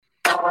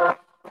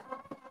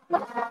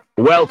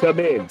Welcome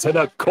in to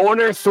the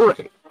Corner 3,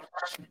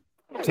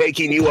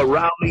 taking you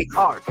around the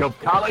arc of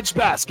college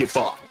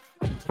basketball,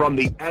 from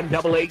the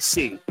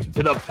NAAC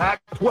to the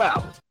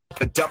Pac-12,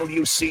 the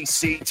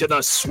WCC to the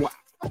SWAC.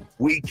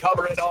 We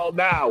cover it all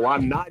now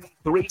on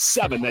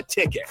 93.7 The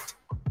Ticket.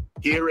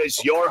 Here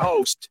is your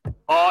host,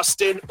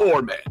 Austin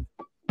Orman.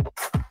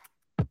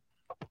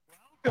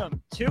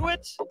 Welcome to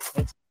it.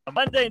 It's a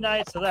Monday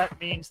night, so that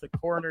means the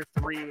Corner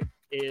 3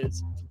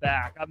 is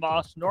back. I'm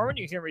Austin Norman.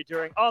 You hear me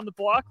during On the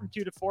Block from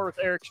 2 to 4 with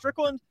Eric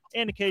Strickland,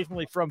 and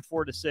occasionally from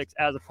 4 to 6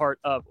 as a part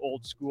of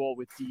Old School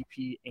with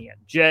DP and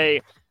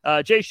Jay.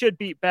 Jay should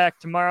be back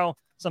tomorrow.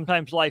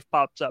 Sometimes life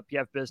pops up. You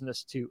have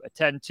business to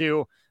attend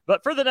to.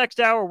 But for the next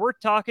hour, we're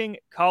talking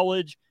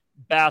college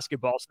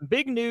basketball. Some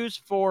big news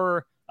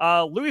for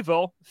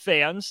Louisville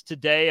fans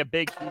today, a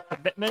big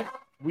commitment.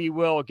 We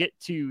will get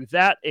to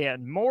that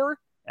and more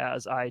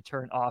as I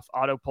turn off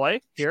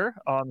autoplay here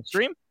on the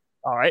stream.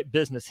 All right,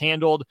 business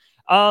handled.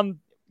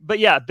 But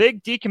yeah,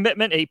 big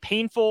decommitment, a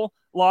painful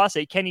loss,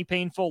 a Kenny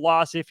Payne-ful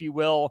loss, if you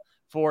will,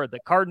 for the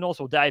Cardinals.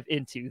 We'll dive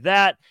into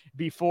that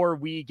before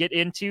we get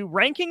into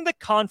ranking the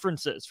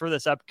conferences for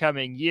this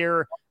upcoming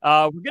year.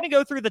 We're going to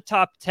go through the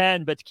top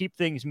 10, but to keep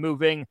things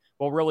moving,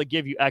 we'll really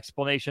give you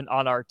explanation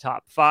on our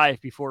top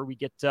 5 before we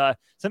get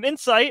some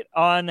insight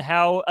on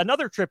how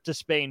another trip to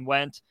Spain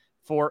went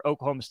for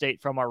Oklahoma State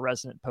from our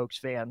resident Pokes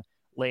fan,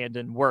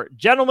 Landon Wirt.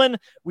 Gentlemen,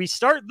 we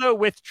start, though,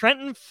 with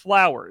Trenton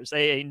Flowers,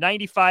 a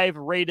 95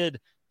 rated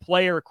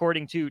player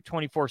according to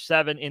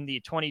 24/7 in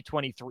the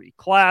 2023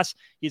 class.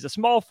 He's a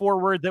small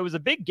forward that was a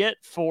big get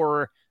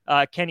for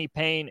Kenny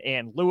Payne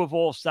and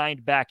Louisville,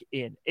 signed back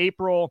in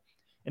April.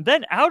 And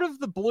then out of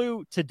the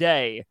blue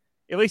today,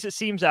 at least it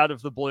seems out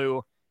of the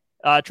blue,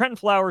 Trenton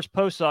Flowers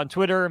posts on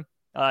Twitter,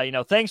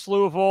 thanks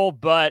Louisville,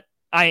 but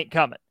I ain't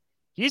coming.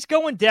 He's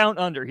going down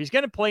under. He's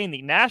going to play in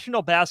the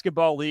National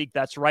Basketball League.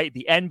 That's right,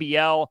 the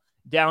NBL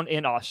down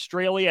in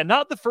Australia.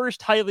 Not the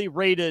first highly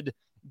rated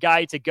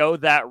guy to go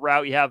that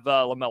route. You have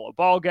LaMelo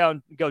Ball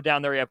go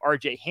down there. You have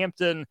RJ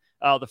Hampton.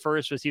 The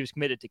first was he was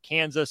committed to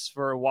Kansas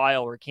for a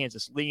while, or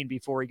Kansas lean,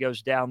 before he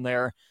goes down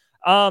there.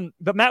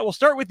 But Matt, we'll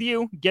start with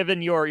you,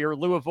 given your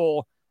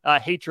Louisville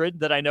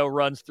hatred that I know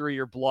runs through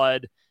your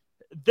blood.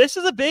 This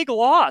is a big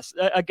loss.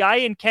 A guy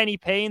in Kenny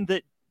Payne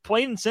that,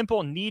 plain and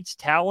simple, needs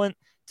talent.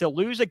 To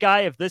lose a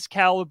guy of this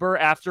caliber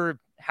after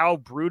how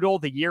brutal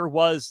the year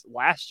was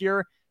last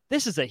year,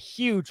 this is a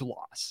huge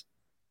loss.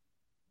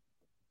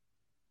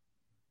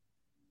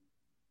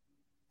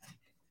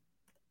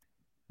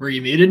 Were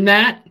you muted,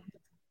 Matt?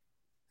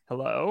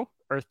 Hello?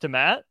 Earth to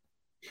Matt?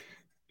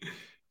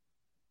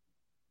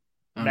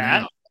 Oh,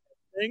 Matt?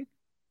 No.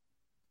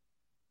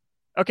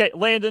 Okay,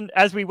 Landon,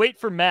 as we wait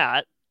for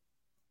Matt,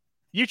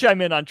 you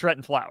chime in on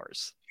Trenton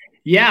Flowers.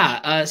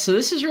 Yeah, so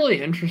this is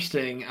really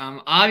interesting.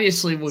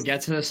 Obviously, we'll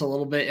get to this a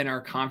little bit in our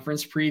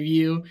conference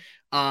preview,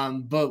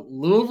 but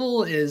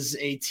Louisville is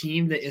a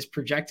team that is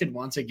projected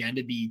once again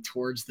to be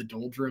towards the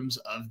doldrums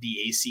of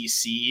the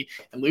ACC,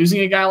 and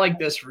losing a guy like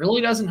this really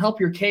doesn't help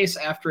your case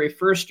after a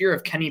first year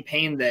of Kenny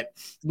Payne that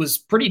was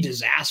pretty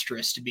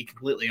disastrous, to be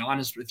completely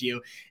honest with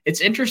you.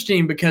 It's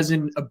interesting because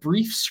in a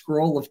brief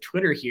scroll of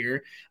Twitter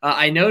here,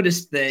 I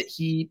noticed that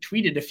he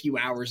tweeted a few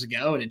hours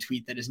ago in a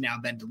tweet that has now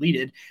been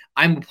deleted,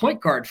 "I'm a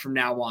point guard from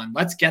now on.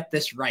 Let's get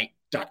this right. ...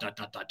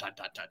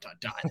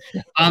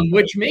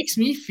 which makes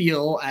me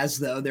feel as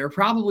though there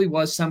probably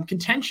was some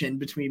contention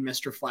between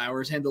Mr.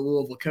 Flowers and the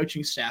Louisville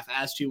coaching staff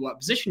as to what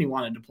position he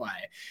wanted to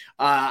play.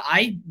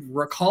 I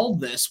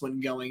recalled this when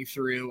going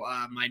through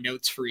my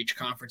notes for each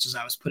conference as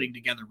I was putting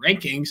together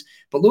rankings,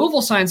 but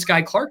Louisville signed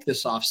Sky Clark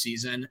this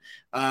offseason,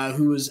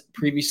 who was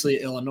previously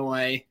at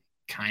Illinois,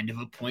 kind of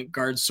a point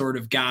guard sort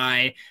of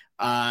guy.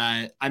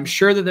 I'm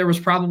sure that there was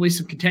probably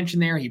some contention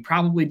there. He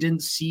probably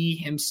didn't see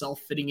himself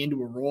fitting into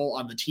a role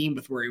on the team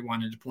with where he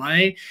wanted to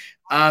play.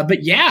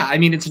 But yeah, I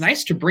mean, it's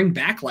nice to bring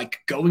back like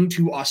going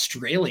to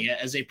Australia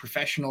as a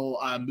professional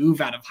move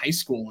out of high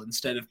school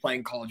instead of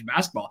playing college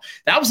basketball.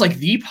 That was like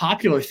the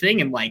popular thing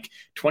in like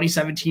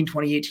 2017,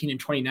 2018, and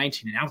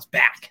 2019, and now it's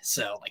back.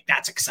 So like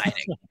that's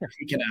exciting. If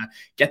we can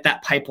get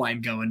that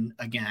pipeline going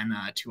again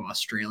to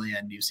Australia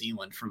and New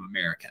Zealand from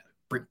America,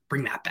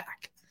 bring that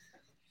back.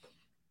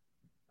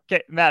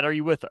 Okay, Matt, are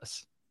you with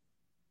us?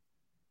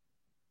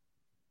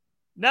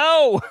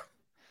 No.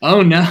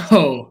 Oh,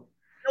 no.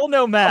 Still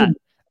no Matt.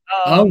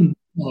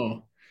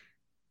 No.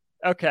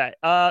 Okay.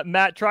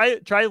 Matt,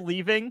 try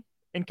leaving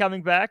and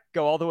coming back.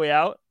 Go all the way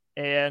out,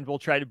 and we'll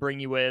try to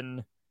bring you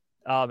in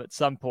at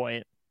some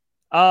point.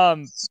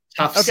 Tough.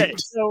 Okay,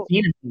 so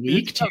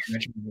week.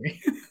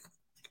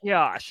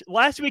 Gosh,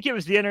 last week it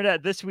was the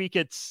internet. This week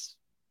it's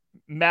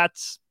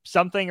Matt's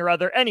something or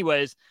other.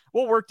 Anyways,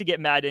 we'll work to get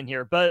Matt in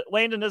here. But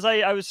Landon, as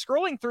I was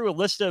scrolling through a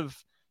list of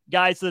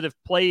guys that have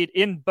played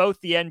in both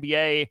the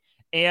NBA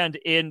and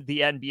in the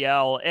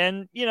NBL,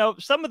 and,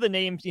 some of the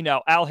names,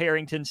 Al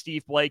Harrington,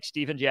 Steve Blake,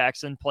 Steven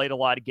Jackson played a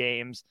lot of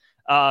games.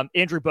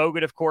 Andrew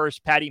Bogut, of course,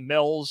 Patty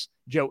Mills,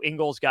 Joe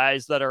Ingles,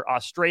 guys that are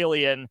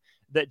Australian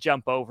that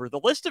jump over.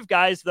 The list of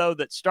guys, though,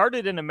 that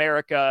started in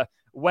America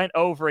went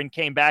over and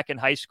came back in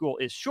high school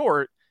is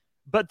short.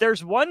 But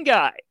there's one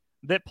guy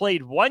that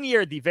played 1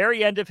 year at the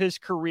very end of his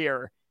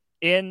career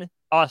in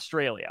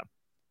Australia.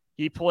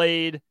 He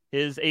played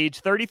his age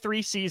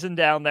 33 season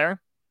down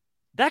there.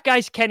 That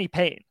guy's Kenny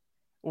Payne.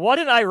 What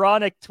an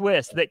ironic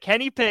twist that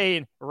Kenny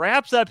Payne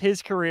wraps up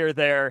his career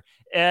there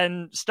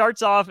and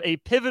starts off a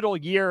pivotal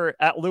year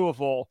at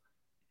Louisville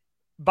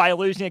by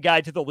losing a guy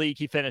to the league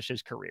he finished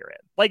his career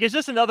in. Like, it's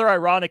just another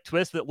ironic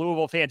twist that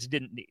Louisville fans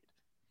didn't need.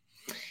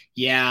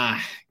 Yeah,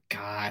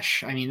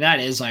 gosh. I mean, that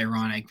is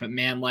ironic, but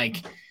man,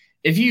 like,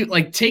 if you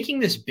like taking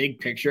this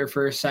big picture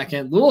for a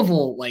second,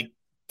 Louisville like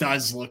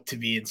does look to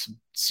be in some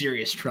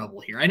serious trouble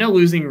here. I know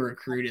losing a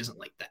recruit isn't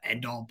like the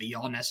end all be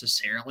all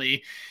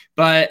necessarily,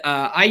 but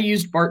I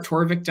used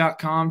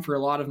barttorvik.com for a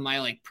lot of my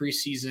like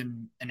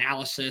preseason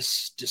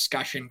analysis,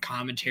 discussion,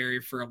 commentary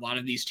for a lot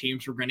of these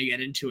teams we're going to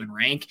get into and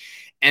rank.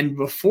 And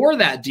before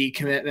that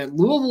decommitment,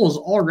 Louisville is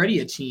already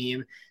a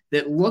team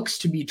that looks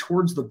to be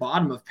towards the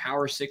bottom of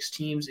Power 6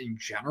 teams in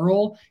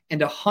general and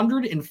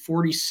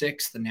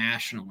 146th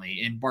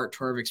nationally in Bart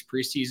Torvik's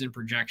preseason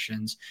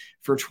projections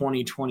for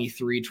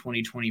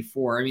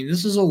 2023-2024. I mean,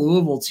 this is a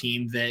Louisville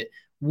team that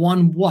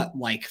won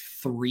like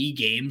 3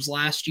 games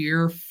last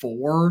year,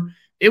 4.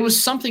 It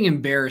was something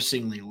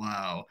embarrassingly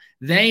low.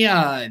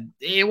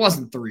 It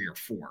wasn't 3 or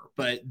 4,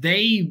 but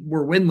they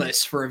were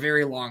winless for a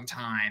very long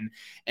time,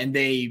 and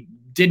they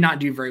did not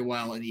do very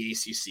well in the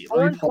ACC.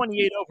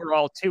 4-28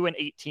 overall,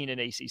 2-18 in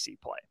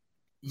ACC play.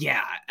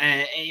 Yeah,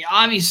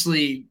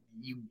 obviously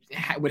you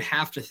would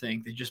have to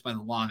think that just by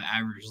the law of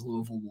averages,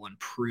 Louisville will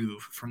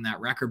improve from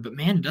that record. But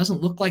man, it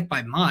doesn't look like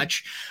by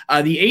much.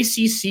 The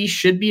ACC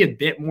should be a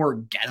bit more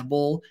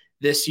gettable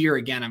this year.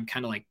 Again, I'm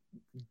kind of like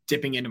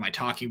dipping into my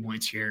talking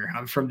points here.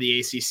 I'm from the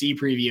ACC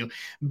preview,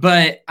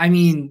 but I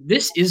mean,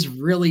 this is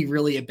really,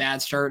 really a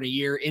bad start in a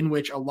year in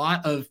which a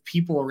lot of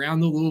people around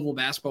the Louisville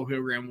basketball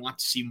program want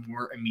to see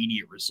more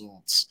immediate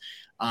results.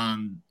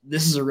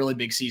 This is a really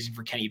big season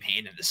for Kenny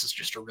Payne, and this is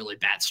just a really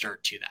bad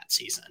start to that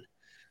season.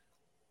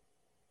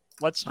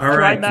 Let's All try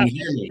right, Matt.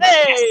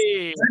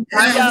 Hey,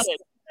 I got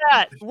it.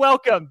 Matt,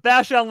 welcome.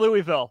 Bash on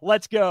Louisville.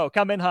 Let's go.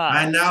 Come in hot.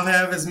 I now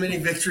have as many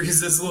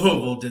victories as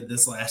Louisville did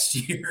this last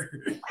year.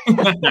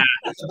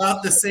 It's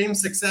about the same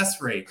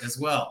success rate as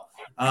well.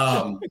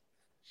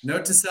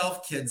 Note to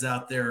self, kids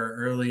out there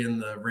early in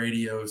the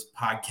radio's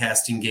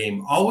podcasting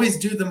game, always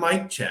do the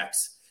mic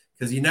checks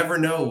because you never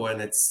know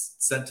when it's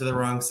set to the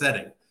wrong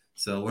setting.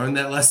 So learn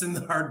that lesson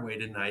the hard way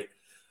tonight.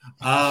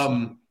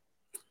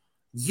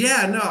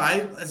 Yeah, no,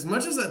 as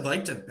much as I'd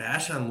like to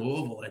bash on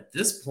Louisville at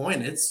this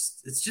point,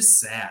 it's just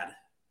sad.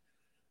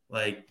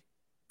 Like,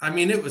 I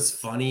mean, it was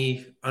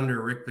funny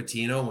under Rick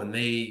Pitino when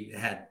they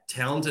had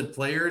talented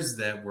players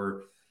that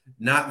were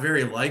not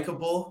very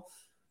likable,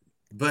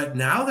 but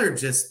now they're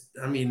just,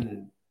 I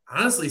mean,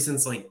 honestly,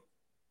 since like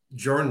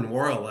Jordan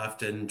Nwora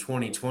left in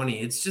 2020,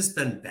 it's just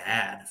been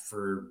bad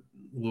for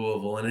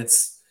Louisville. And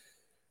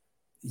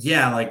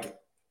yeah, like,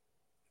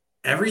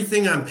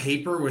 everything on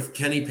paper with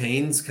Kenny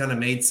Payne's kind of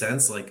made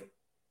sense. Like,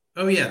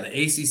 oh yeah, the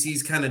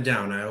ACC's kind of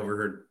down. I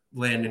overheard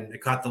Landon, I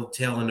caught the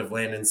tail end of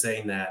Landon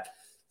saying that.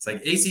 It's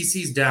like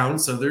ACC's down,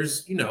 so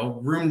there's,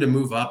 room to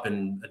move up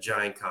in a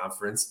giant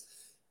conference.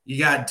 You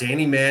got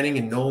Danny Manning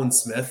and Nolan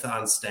Smith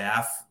on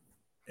staff,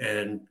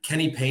 and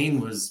Kenny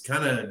Payne was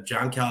kind of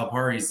John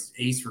Calipari's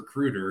ace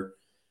recruiter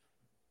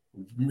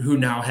who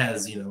now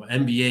has,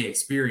 NBA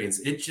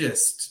experience. It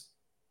just,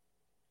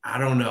 I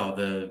don't know,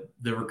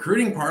 the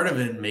recruiting part of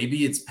it,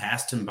 maybe it's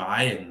passed him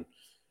by and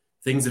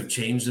things have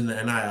changed in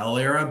the NIL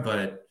era.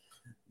 But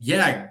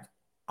yeah,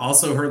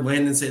 also heard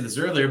Landon say this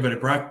earlier, but it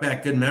brought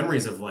back good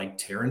memories of like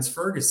Terrence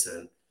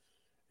Ferguson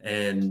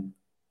and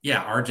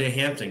yeah, RJ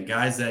Hampton,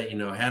 guys that,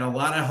 had a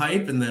lot of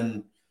hype and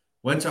then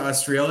went to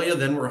Australia,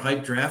 then were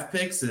hype draft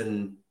picks.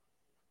 And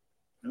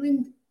I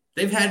mean,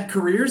 they've had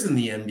careers in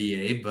the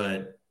NBA,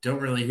 but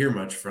don't really hear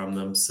much from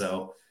them.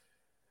 So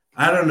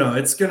I don't know.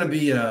 It's going to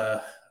be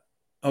a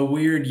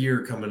weird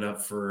year coming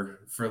up for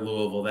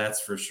Louisville,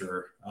 that's for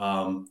sure.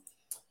 And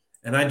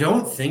I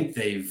don't think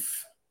they've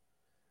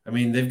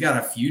got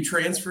a few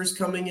transfers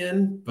coming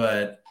in,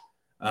 but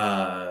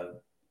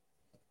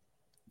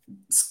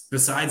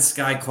besides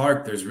Sky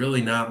Clark, there's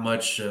really not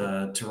much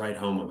to write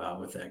home about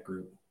with that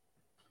group.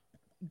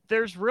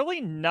 There's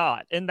really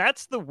not. And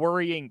that's the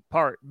worrying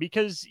part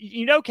because,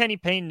 Kenny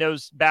Payne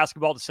knows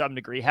basketball to some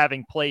degree,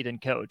 having played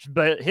and coached,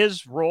 but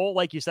his role,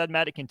 like you said,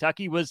 Matt, at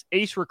Kentucky was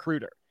ace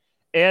recruiter.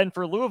 And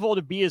for Louisville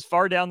to be as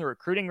far down the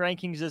recruiting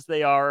rankings as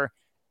they are,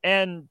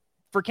 and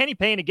for Kenny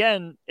Payne,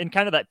 again, in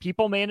kind of that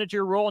people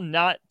manager role,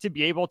 not to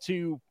be able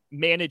to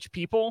manage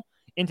people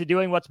into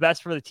doing what's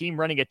best for the team,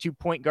 running a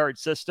 2-point guard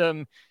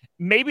system.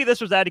 Maybe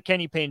this was out of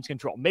Kenny Payne's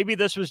control. Maybe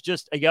this was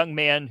just a young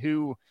man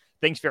who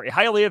thinks very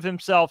highly of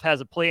himself,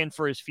 has a plan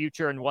for his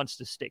future, and wants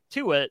to stick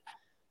to it.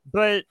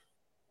 But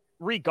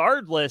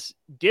regardless,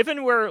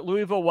 given where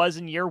Louisville was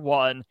in year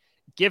one,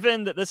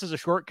 given that this is a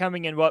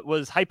shortcoming in what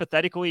was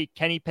hypothetically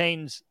Kenny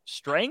Payne's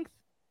strength,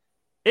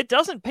 it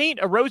doesn't paint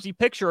a rosy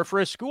picture for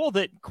a school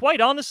that,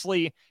 quite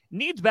honestly,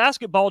 needs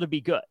basketball to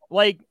be good.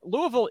 Like,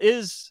 Louisville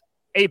is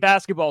a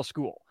basketball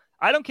school.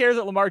 I don't care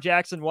that Lamar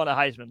Jackson won a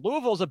Heisman.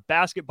 Louisville is a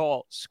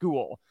basketball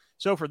school.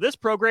 So for this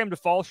program to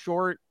fall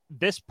short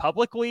this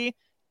publicly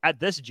at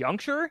this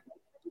juncture,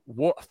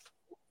 woof.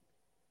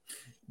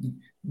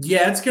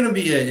 Yeah, it's going to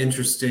be an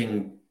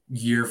interesting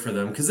year for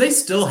them because they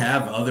still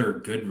have other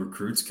good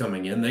recruits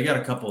coming in. They got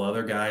a couple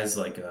other guys,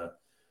 like a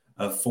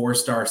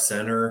 4-star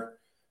center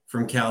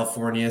from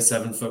California,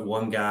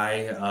 7'1"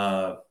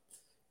 guy.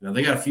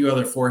 They got a few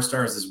other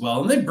 4-stars as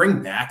well, and they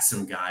bring back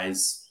some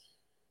guys.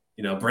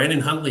 Brandon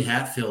Huntley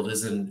Hatfield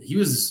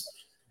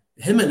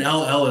him and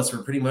L. Ellis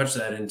were pretty much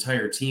that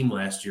entire team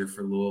last year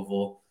for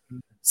Louisville.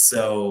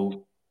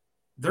 So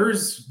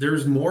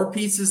there's more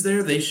pieces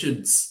there. They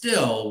should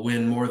still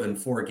win more than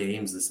 4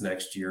 games this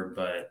next year,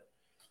 but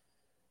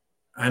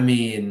I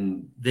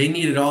mean, they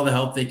needed all the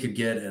help they could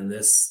get, and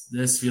this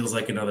feels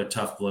like another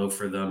tough blow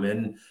for them.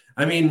 And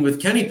I mean,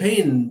 with Kenny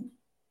Payne,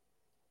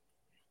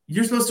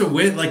 you're supposed to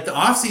win. Like, the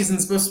offseason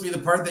is supposed to be the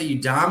part that you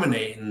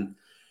dominate, and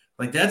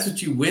like that's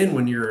what you win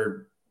when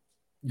you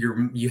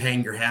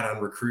hang your hat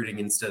on recruiting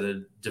instead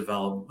of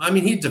develop. I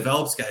mean, he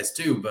develops guys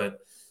too, but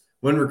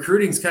when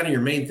recruiting is kind of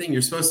your main thing,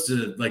 you're supposed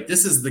to, like,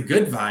 this is the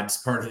good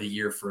vibes part of the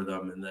year for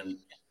them, and then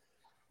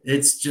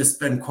it's just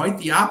been quite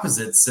the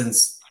opposite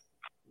since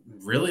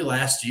really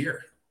last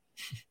year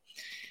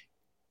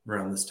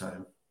around this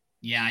time.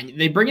 Yeah,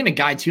 they bring in a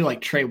guy too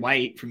like Trey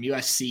White from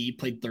USC,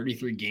 played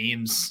 33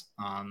 games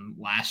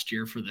last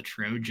year for the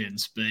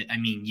Trojans. But I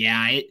mean,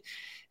 yeah,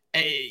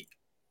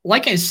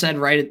 like I said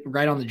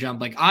right on the jump,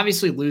 like,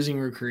 obviously losing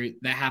a recruit,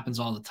 that happens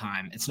all the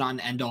time. It's not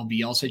an end-all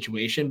be-all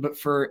situation, but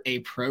for a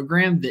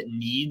program that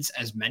needs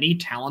as many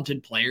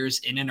talented players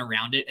in and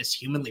around it as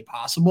humanly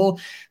possible,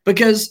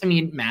 because, I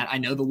mean, Matt, I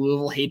know the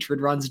Louisville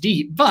hatred runs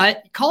deep,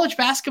 but college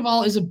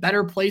basketball is a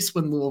better place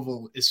when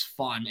Louisville is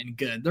fun and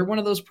good. They're one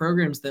of those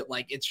programs that,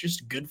 like, it's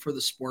just good for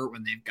the sport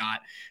when they've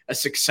got a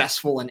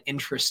successful and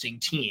interesting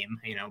team,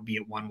 be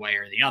it one way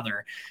or the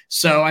other.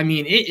 So, I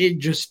mean,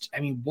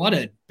 what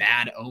a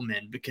bad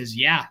omen, because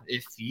yeah,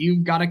 if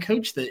you've got a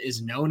coach that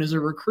is known as a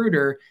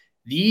recruiter,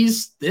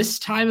 this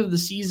time of the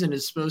season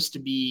is supposed to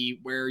be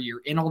where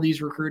you're in all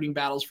these recruiting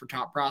battles for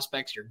top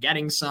prospects. You're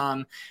getting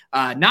some,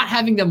 not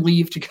having them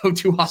leave to go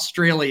to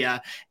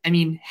Australia. I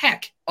mean,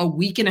 heck, a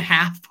week and a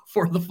half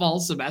before the fall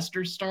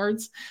semester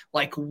starts.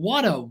 Like,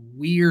 what a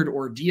weird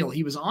ordeal.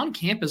 He was on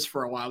campus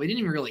for a while. We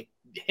didn't even really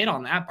hit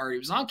on that part. He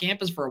was on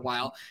campus for a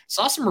while.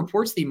 Saw some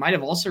reports that he might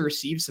have also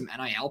received some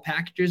NIL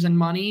packages and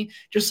money.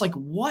 Just like,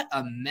 what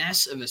a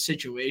mess of a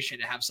situation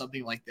to have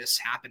something like this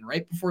happen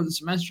right before the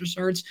semester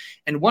starts.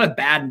 And what a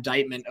bad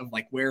indictment of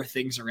like where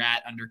things are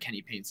at under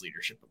Kenny Payne's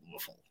leadership at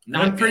Louisville.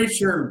 I'm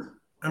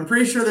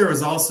pretty sure there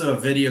was also a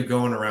video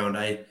going around.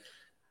 I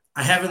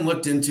haven't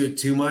looked into it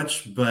too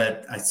much,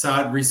 but I saw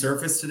it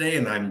resurface today,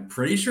 and I'm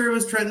pretty sure it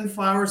was Trenton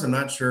Flowers. I'm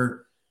not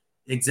sure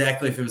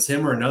exactly if it was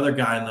him or another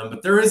guy in them,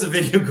 but there is a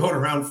video going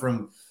around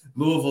from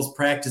Louisville's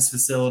practice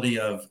facility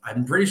of,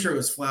 I'm pretty sure it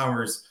was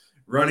Flowers,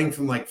 running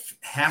from like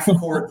half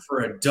court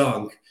for a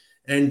dunk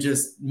and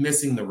just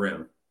missing the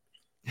rim.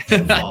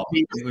 It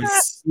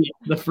was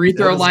the free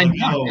throw line.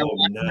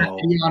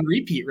 On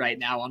repeat right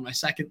now on my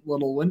second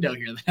little window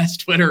here that has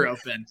Twitter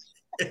open.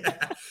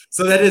 Yeah.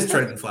 So that is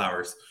Trenton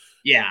Flowers.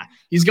 Yeah,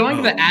 he's going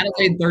to the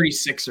Adelaide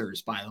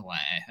 36ers, by the way.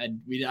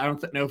 I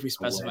don't know if we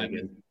specified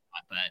it,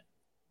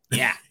 but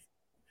yeah.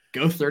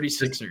 Go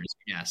 36ers,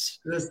 yes.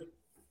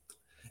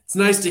 It's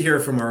nice to hear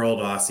from our old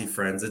Aussie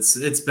friends.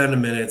 It's been a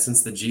minute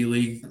since the G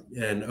League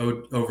and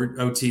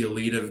OT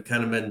Elite have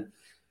kind of been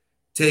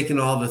taking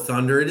all the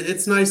thunder.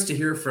 It's nice to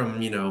hear from,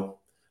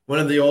 one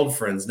of the old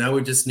friends. Now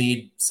we just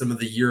need some of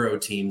the Euro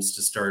teams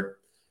to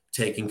start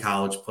taking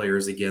college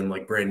players again,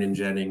 like Brandon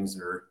Jennings,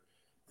 or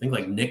I think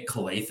like Nick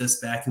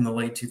Calathis back in the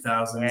late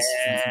 2000s from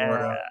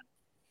Florida.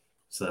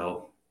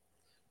 So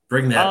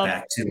bring that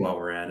back too while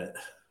we're at it.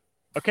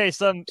 Okay,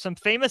 some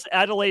famous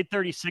Adelaide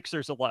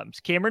 36ers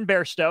alums. Cameron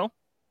Bairstow,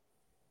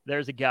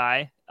 there's a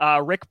guy.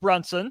 Rick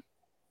Brunson,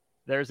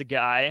 there's a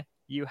guy.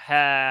 You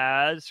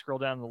had, scroll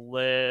down the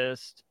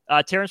list,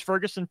 Terrence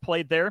Ferguson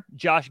played there.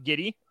 Josh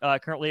Giddey,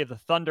 currently of the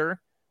Thunder,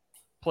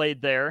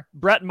 played there.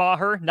 Brett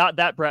Maher, not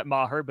that Brett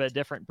Maher, but a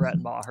different Brett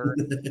Maher.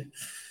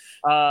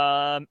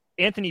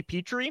 Anthony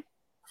Petrie.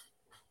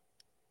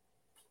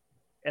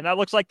 And that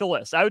looks like the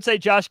list. I would say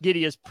Josh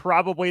Giddey is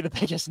probably the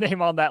biggest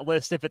name on that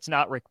list if it's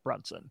not Rick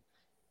Brunson.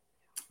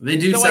 They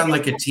do sound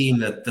like a team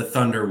that the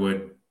Thunder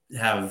would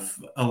have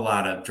a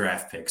lot of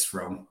draft picks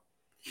from.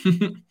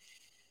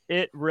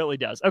 It really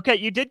does. Okay,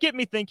 you did get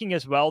me thinking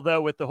as well,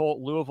 though, with the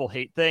whole Louisville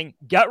hate thing.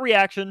 Gut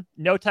reaction,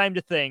 no time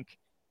to think.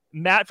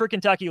 Matt for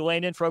Kentucky,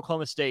 Landon for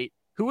Oklahoma State.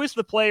 Who is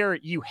the player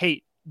you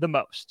hate the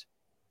most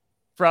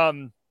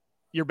from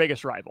your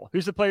biggest rival?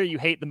 Who's the player you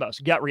hate the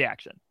most? Gut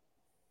reaction.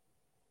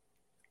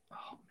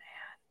 Oh,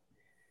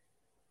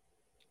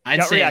 man.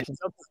 I'd say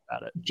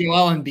about it.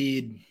 Joel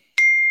Embiid.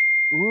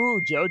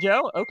 Ooh,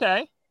 JoJo.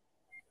 Okay.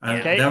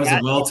 That was a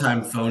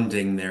well-timed phone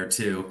ding there,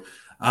 too.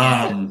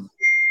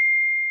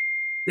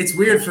 It's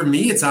weird for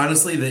me. It's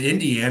honestly the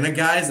Indiana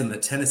guys and the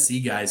Tennessee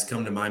guys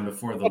come to mind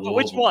before the Louisville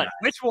Which one? guys.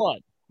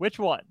 Which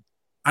one?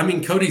 I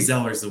mean, Cody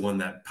Zeller's the one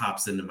that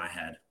pops into my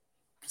head.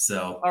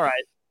 So, all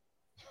right.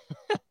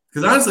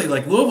 Because honestly,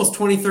 like Louisville's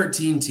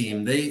 2013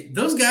 team,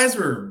 those guys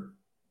were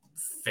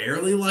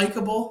fairly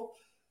likable.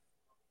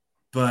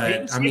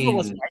 But I mean,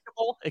 was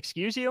likable.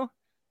 Excuse you?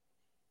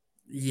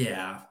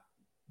 Yeah,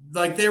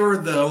 like they were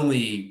the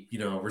only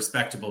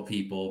respectable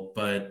people,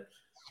 but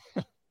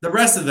the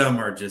rest of them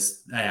are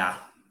just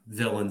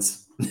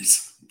villains.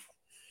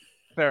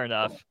 Fair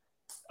enough.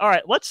 All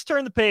right, let's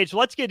turn the page.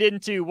 Let's get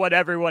into what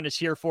everyone is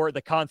here for,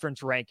 the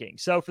conference ranking.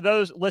 So for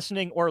those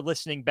listening or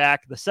listening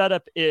back, the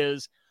setup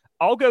is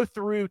I'll go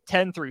through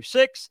 10 through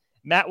 6.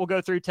 Matt will go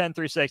through 10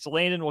 through 6.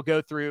 Landon will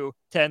go through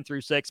 10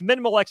 through 6.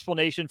 Minimal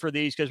explanation for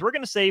these because we're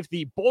going to save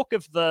the bulk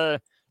of the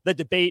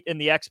debate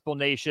and the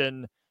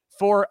explanation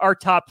for our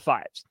top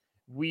fives.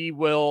 We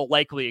will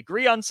likely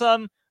agree on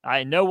some.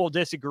 I know we'll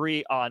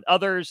disagree on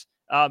others.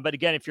 But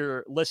again, if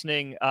you're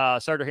listening,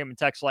 Starter Heyman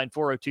text line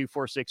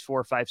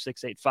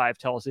 402-464-5685.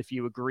 Tell us if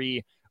you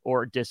agree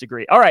or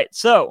disagree. All right.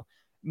 So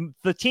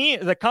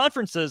the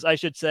conferences, I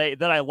should say,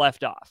 that I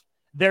left off.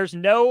 There's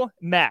no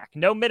MAC,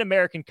 no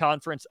Mid-American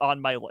Conference on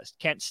my list.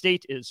 Kent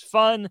State is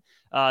fun.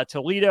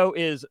 Toledo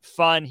is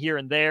fun here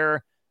and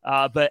there.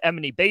 But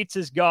Emily Bates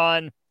is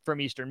gone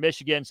from Eastern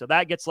Michigan, so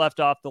that gets left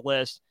off the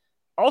list.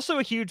 Also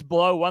a huge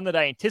blow, one that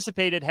I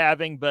anticipated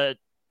having, but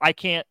I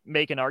can't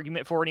make an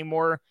argument for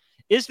anymore,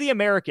 is the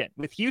American.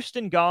 With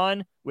Houston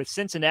gone, with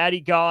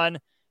Cincinnati gone,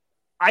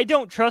 I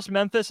don't trust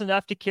Memphis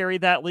enough to carry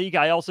that league.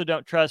 I also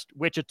don't trust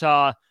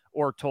Wichita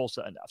or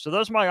Tulsa enough. So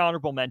those are my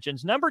honorable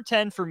mentions. Number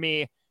 10 for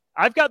me,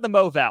 I've got the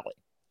Mo Valley.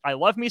 I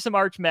love me some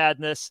Arch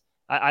Madness.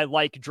 I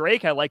like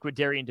Drake. I like what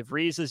Darian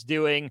DeVries is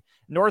doing.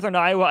 Northern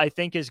Iowa, I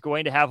think, is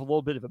going to have a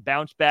little bit of a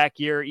bounce back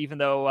year, even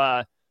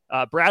though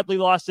Bradley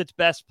lost its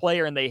best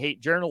player and they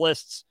hate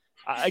journalists.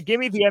 Give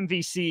me the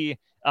MVC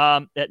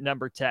at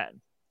number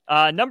 10.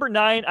 Number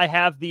 9, I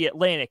have the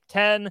Atlantic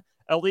 10,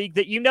 a league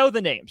that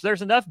the names.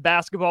 There's enough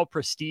basketball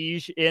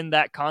prestige in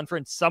that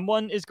conference.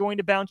 Someone is going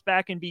to bounce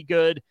back and be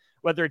good,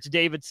 whether it's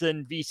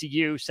Davidson,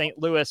 VCU, St.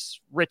 Louis,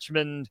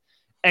 Richmond,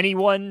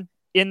 anyone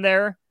in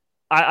there.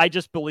 I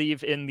just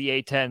believe in the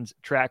A10's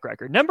track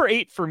record. Number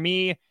 8 for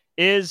me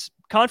is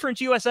Conference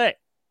USA,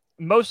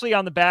 mostly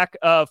on the back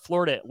of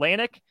Florida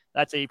Atlantic.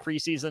 That's a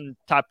preseason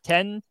top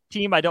 10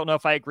 team. I don't know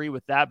if I agree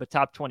with that, but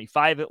top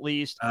 25 at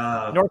least.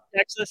 North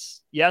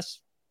Texas, yes.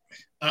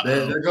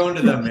 They're going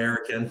to the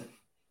American.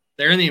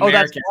 They're in the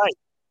American.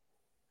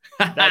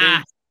 That's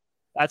right.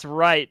 That's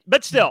right.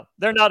 But still,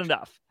 they're not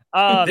enough.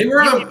 They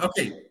were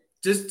okay.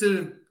 Just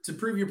to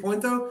prove your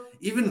point, though,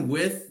 even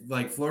with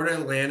like Florida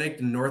Atlantic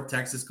and North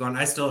Texas gone,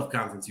 I still have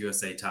Conference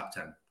USA top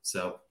 10.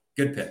 So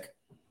good pick.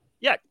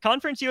 Yeah,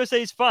 Conference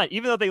USA is fun,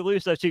 even though they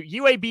lose those two.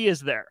 UAB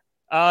is there.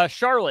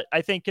 Charlotte,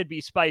 I think, could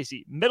be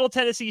spicy. Middle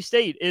Tennessee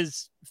State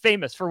is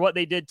famous for what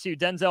they did to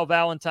Denzel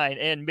Valentine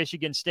and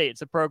Michigan State.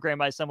 It's a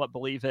program I somewhat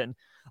believe in.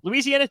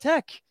 Louisiana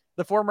Tech,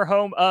 the former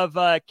home of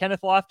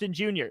Kenneth Lofton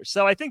Jr.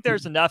 So I think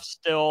there's enough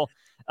still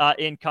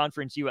in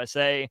Conference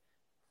USA.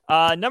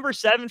 Number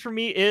 7 for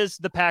me is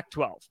the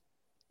Pac-12.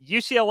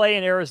 UCLA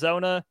and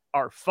Arizona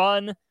are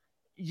fun.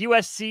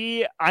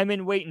 USC, I'm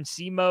in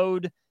wait-and-see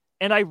mode.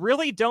 And I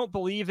really don't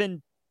believe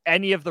in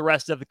any of the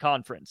rest of the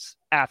conference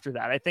after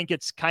that. I think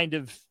it's kind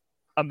of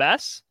a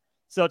mess.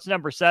 So it's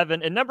number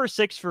 7. And number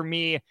 6 for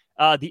me,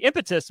 the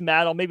impetus,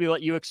 Matt, I'll maybe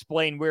let you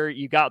explain where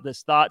you got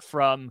this thought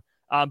from.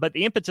 But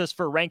the impetus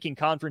for ranking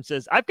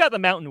conferences, I've got the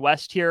Mountain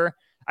West here.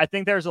 I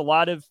think there's a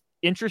lot of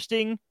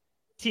interesting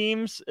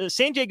teams.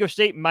 San Diego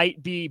State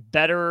might be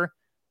better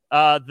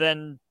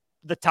than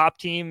the top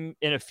team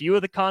in a few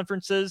of the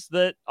conferences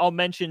that I'll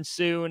mention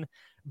soon,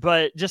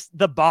 but just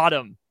the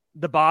bottom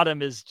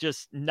is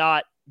just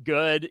not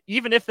good.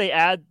 Even if they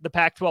add the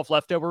Pac-12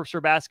 leftovers for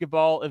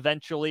basketball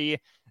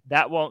eventually,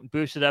 that won't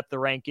boost it up the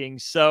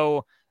rankings.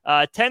 So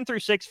 10 through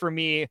 6 for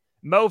me,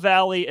 Mo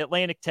Valley,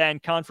 Atlantic 10,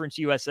 Conference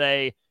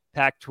USA,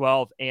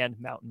 Pac-12, and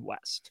Mountain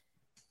West.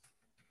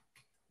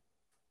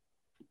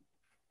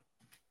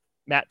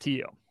 Matt, to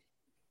you. All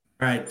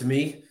right, to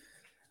me.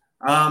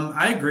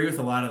 I agree with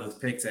a lot of those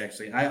picks,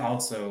 actually. I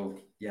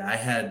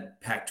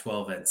had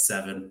Pac-12 at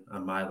 7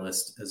 on my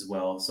list as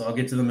well. So I'll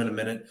get to them in a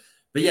minute.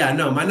 But yeah,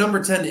 no, my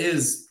number 10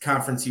 is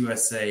Conference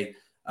USA.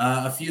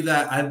 A few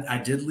that I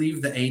did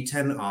leave the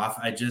A10 off.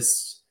 I don't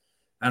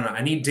know.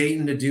 I need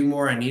Dayton to do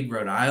more. I need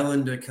Rhode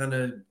Island to kind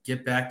of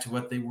get back to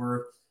what they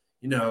were,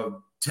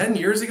 10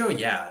 years ago.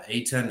 Yeah,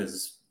 A10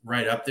 is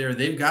right up there.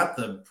 They've got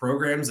the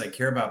programs that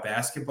care about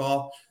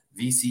basketball,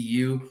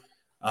 VCU,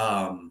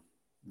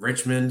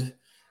 Richmond,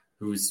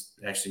 who's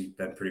actually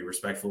been pretty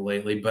respectful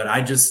lately. But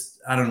I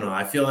don't know.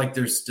 I feel like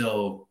there's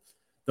still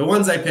the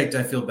ones I picked,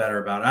 I feel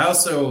better about. I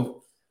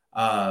also,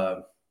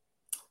 I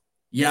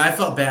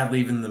felt bad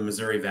leaving the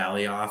Missouri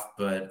Valley off.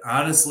 But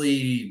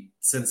honestly,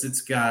 since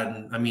it's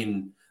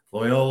gotten,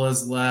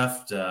 Loyola's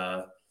left,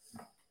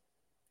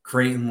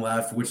 Creighton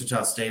left,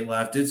 Wichita State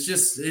left.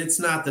 It's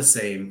not the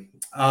same.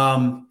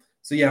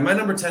 So So yeah, my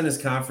number 10 is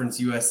Conference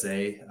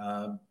USA.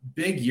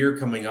 Big year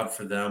coming up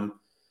for them.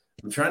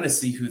 I'm trying to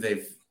see who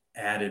they've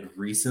added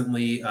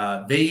recently.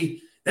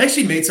 They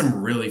actually made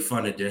some really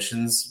fun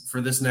additions for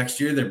this next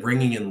year. They're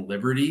bringing in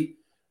Liberty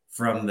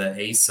from the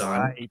ASUN.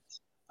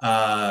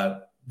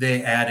 Right.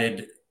 They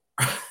added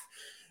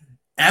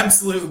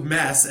absolute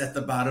mess at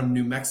the bottom,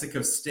 New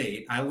Mexico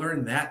State. I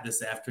learned that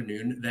this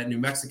afternoon, that New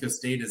Mexico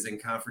State is in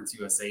Conference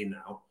USA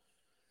now.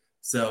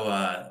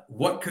 So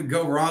what could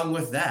go wrong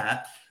with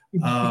that?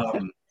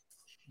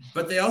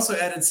 But they also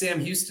added Sam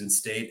Houston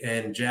State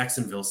and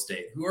Jacksonville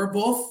State, who are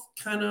both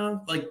kind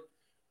of like,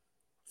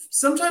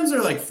 sometimes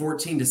they're like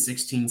 14 to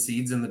 16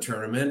 seeds in the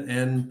tournament.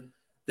 And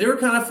they were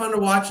kind of fun to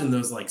watch in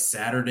those like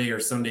Saturday or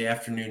Sunday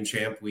afternoon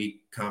champ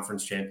week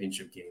conference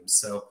championship games.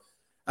 So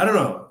I don't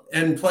know.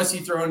 And plus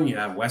you throw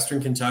in,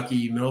 Western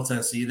Kentucky, Middle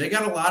Tennessee. They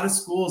got a lot of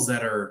schools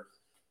that are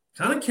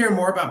kind of care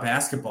more about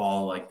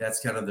basketball. Like that's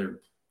kind of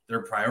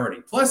their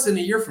priority. Plus in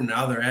a year from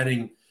now, they're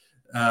adding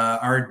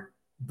our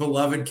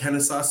beloved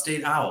Kennesaw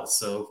State Owls.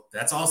 So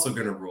that's also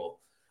going to rule.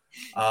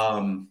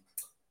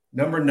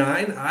 Number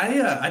 9,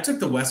 I took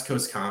the West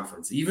Coast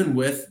Conference, even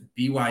with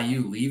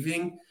BYU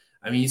leaving.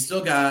 I mean, you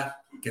still got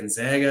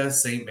Gonzaga,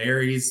 St.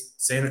 Mary's,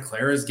 Santa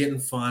Clara's getting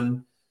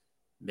fun.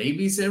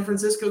 Maybe San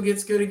Francisco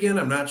gets good again.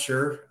 I'm not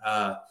sure.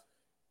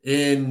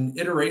 In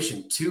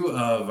iteration 2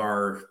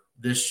 of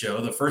this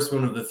show, the first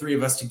one of the 3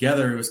 of us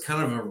together, it was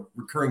kind of a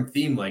recurring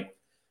theme. Like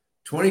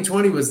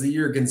 2020 was the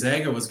year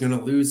Gonzaga was going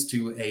to lose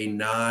to a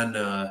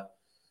non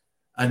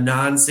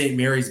St.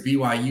 Mary's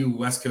BYU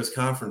West Coast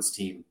Conference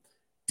team.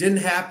 Didn't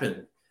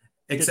happen,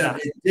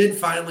 except it did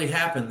finally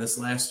happen this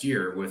last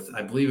year with,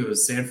 I believe it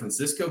was San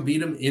Francisco beat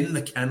them in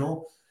the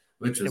Kennel,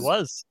 which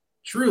was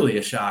truly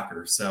a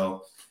shocker.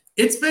 So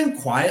it's been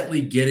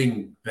quietly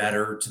getting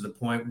better to the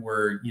point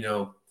where,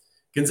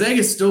 Gonzaga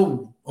is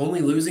still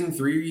only losing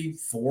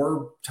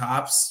 3-4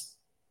 tops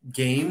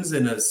games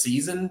in a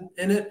season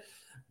in it,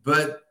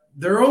 but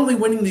they're only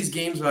winning these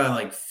games by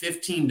like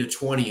 15 to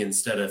 20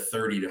 instead of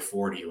 30 to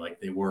 40, like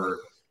they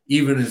were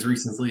even as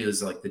recently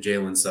as like the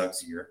Jalen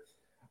Suggs year.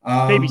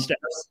 Baby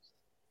steps.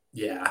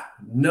 Yeah.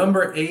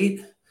 Number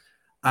 8,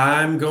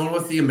 I'm going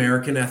with the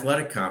American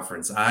Athletic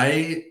Conference.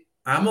 I'm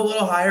a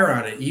little higher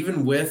on it,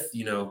 even with,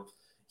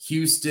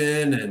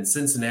 Houston and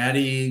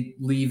Cincinnati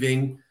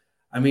leaving.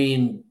 I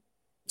mean,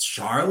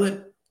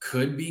 Charlotte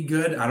could be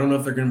good. I don't know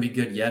if they're going to be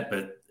good yet,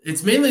 but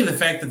it's mainly the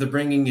fact that they're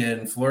bringing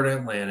in Florida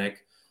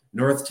Atlantic,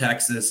 North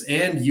Texas,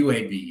 and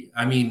UAB.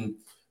 I mean,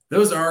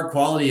 those are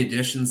quality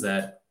additions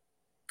that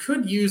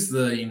could use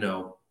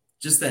the,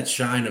 just that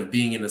shine of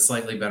being in a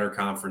slightly better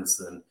conference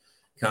than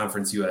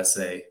Conference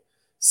USA.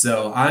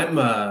 So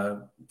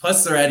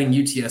plus they're adding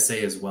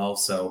UTSA as well.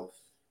 So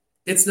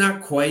it's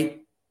not quite.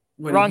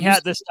 Wrong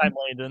hat this time,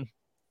 Landon.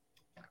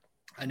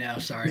 I know.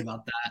 Sorry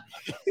about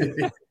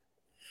that.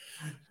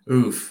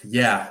 Oof.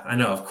 Yeah, I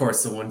know. Of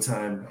course, the one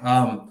time.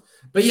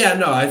 But yeah,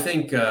 no, I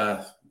think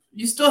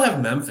you still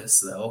have Memphis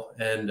though.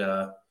 And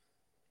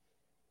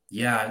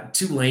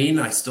Tulane,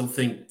 I still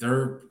think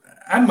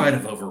I might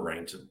have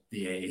overranked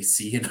the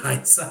AAC in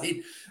hindsight,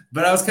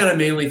 but I was kind of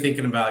mainly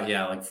thinking about,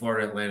 like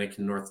Florida Atlantic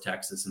and North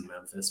Texas and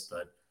Memphis.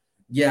 But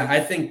yeah,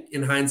 I think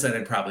in hindsight,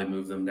 I'd probably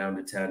move them down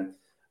to 10.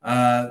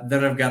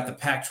 Then I've got the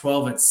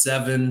Pac-12 at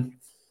 7.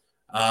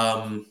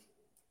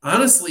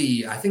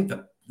 Honestly, I think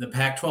the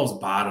Pac-12's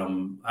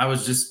bottom.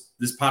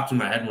 This popped in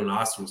my head when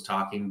Austin was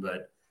talking,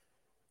 but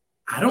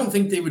I don't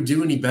think they would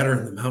do any better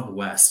in the Mountain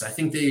West. I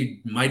think they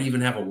might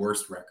even have a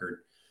worse record.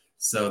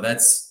 So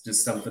that's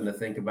just something to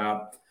think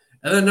about.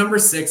 And then number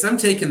 6, I'm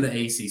taking the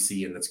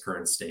ACC in its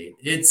current state.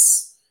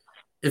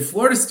 If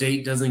Florida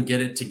State doesn't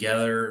get it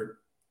together,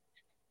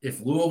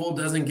 if Louisville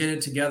doesn't get it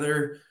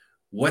together,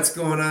 what's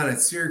going on at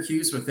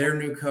Syracuse with their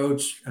new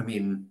coach? I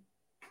mean,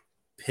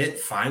 Pitt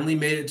finally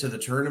made it to the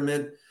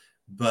tournament,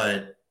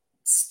 but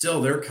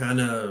still they're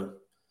kind of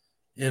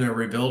in a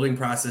rebuilding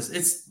process.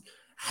 It's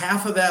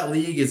half of that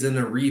league is in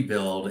a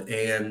rebuild,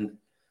 and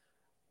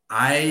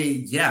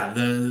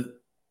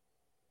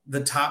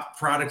the top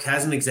product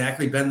hasn't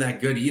exactly been that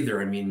good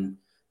either. I mean,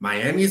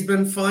 Miami's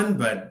been fun,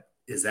 but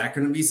is that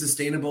going to be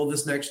sustainable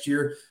this next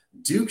year?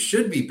 Duke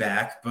should be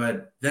back,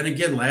 but then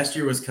again, last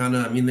year was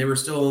they were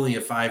still only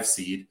a 5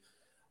 seed.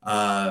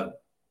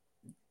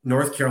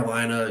 North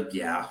Carolina,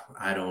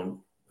 I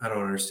don't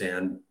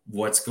understand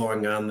what's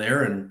going on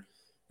there, and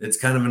it's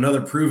kind of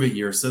another prove it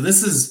year. So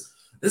this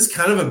is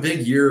kind of a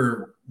big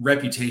year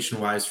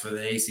reputation-wise for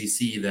the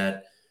ACC,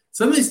 that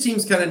some of these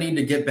teams kind of need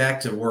to get back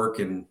to work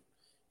and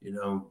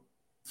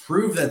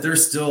prove that they're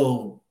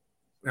still,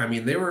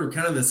 they were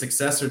kind of the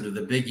successor to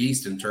the Big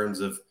East in terms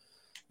of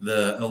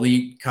the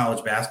elite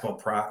college basketball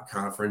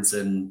conference.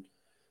 And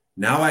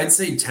now I'd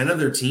say 10 of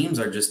their teams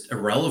are just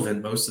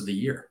irrelevant most of the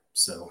year.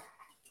 So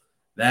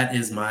that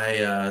is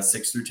my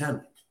 6 through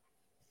 10.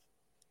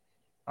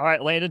 All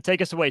right, Landon,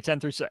 take us away 10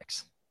 through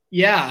 6.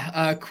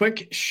 Yeah.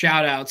 Quick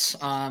shout outs.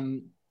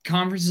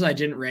 Conferences I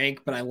didn't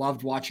rank, but I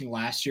loved watching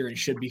last year and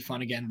should be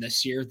fun again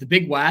this year. The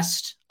Big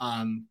West,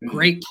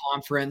 great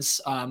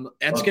conference.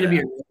 That's going to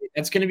be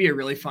It's going to be a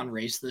really fun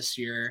race this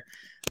year.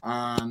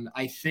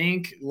 I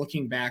think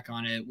looking back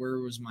on it, where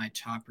was my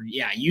top?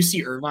 Yeah,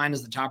 UC Irvine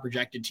is the top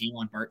projected team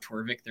on Bart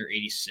Torvik. They're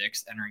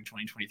 86th entering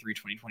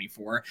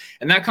 2023-2024.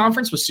 And that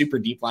conference was super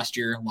deep last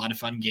year. A lot of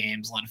fun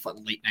games, a lot of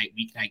fun late night,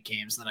 weeknight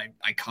games that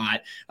I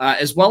caught,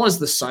 as well as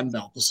the Sun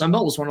Belt. The Sun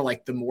Belt was one of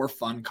like the more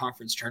fun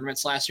conference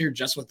tournaments last year,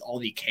 just with all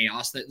the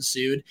chaos that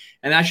ensued.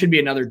 And that should be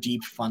another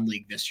deep, fun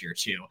league this year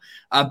too.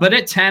 But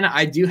at 10,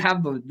 I do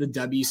have the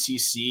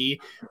WCC.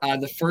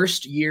 The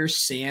first year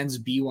Sans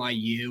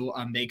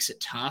BYU makes it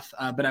tough,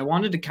 but I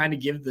wanted to kind of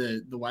give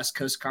the West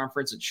Coast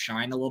Conference its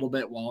shine a little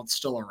bit while it's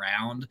still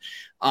around.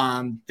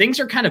 Things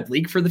are kind of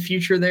bleak for the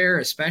future there,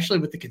 especially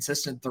with the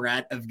consistent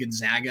threat of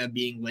Gonzaga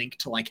being linked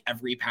to like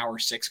every Power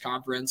 6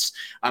 conference,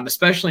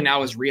 especially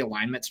now as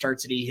realignment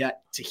starts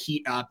to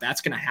heat up.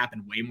 That's going to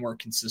happen way more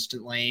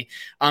consistently.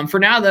 For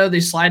now, though, they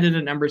slide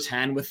at number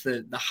 10 with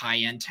the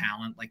high-end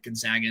talent like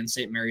Gonzaga and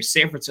St. Mary's.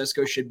 San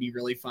Francisco should be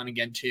really fun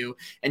again, too.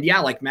 And yeah,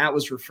 like Matt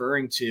was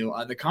referring to,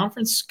 the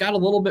conference got a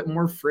little bit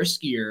more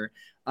friskier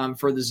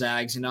for the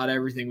Zags, and not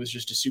everything was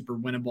just a super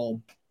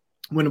winnable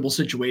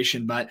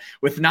situation. But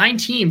with 9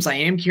 teams, I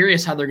am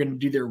curious how they're going to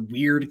do their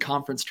weird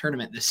conference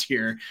tournament this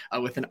year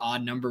with an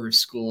odd number of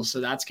schools.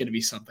 So that's going to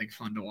be something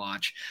fun to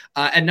watch.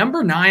 At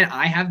number 9,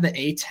 I have the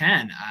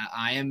A10.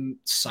 I am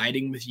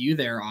siding with you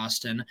there,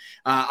 Austin.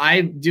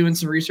 I'm doing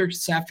some research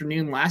this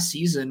afternoon. Last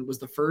season was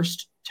the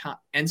first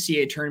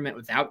NCAA tournament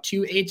without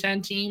 2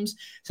 A10 teams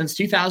since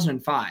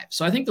 2005.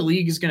 So I think the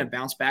league is going to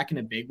bounce back in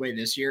a big way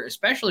this year,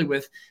 especially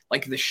with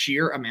like the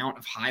sheer amount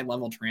of high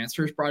level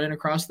transfers brought in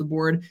across the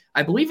board.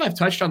 I believe I've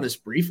touched on this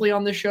briefly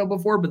on this show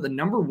before, but the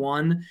number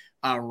 1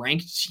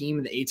 ranked team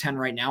in the A10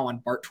 right now on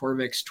Bart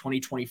Torvik's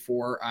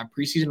 2024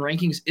 preseason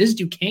rankings is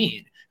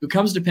Duquesne, who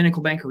comes to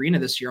Pinnacle Bank Arena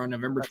this year on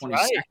November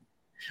 22nd.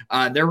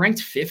 Right. They're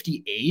ranked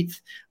 58th,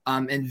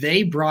 and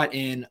they brought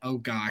in, I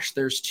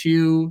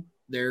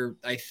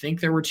think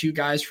there were 2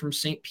 guys from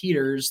St.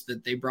 Peter's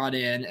that they brought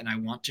in, and I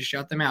want to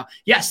shout them out.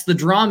 Yes, the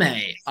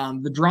Drame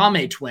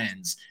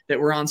twins that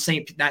were on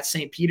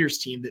St. Peter's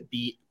team that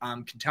beat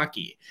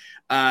Kentucky.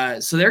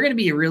 So they're going to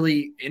be a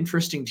really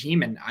interesting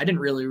team, and I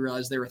didn't really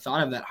realize they were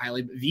thought of that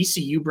highly. But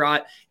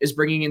VCU is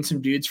bringing in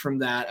some dudes from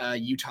that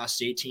Utah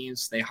State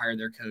teams. They hired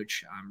their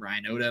coach,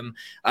 Ryan Odom.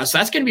 So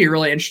that's going to be a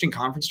really interesting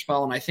conference to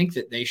follow, and I think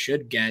that they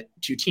should get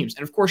 2 teams.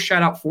 And, of course,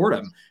 shout out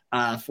Fordham.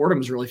 Fordham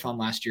was really fun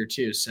last year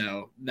too,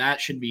 so that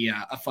should be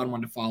a fun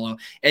one to follow.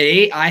 At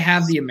 8, I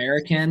have the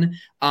American.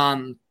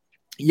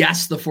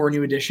 Yes, the 4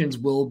 new additions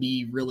will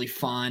be really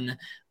fun.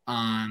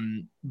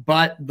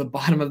 But the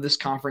bottom of this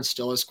conference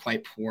still is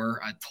quite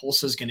poor.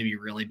 Tulsa is going to be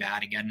really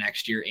bad again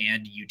next year,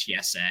 and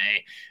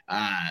UTSA.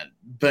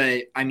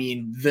 But I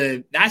mean,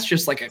 that's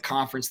just like a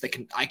conference that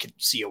I could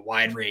see a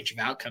wide range of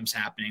outcomes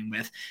happening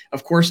with,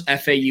 of course,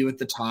 FAU at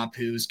the top,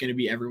 who's going to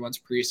be everyone's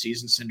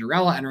preseason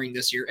Cinderella entering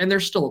this year, and they're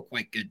still a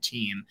quite good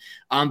team.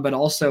 But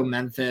also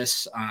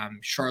Memphis,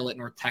 Charlotte,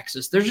 North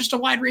Texas. There's just a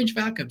wide range of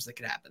outcomes that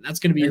could happen. That's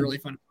going to be a really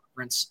fun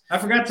conference. I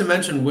forgot to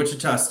mention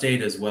Wichita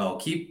State as well.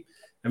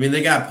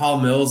 They got Paul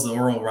Mills, the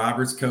Oral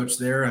Roberts coach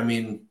there. I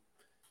mean,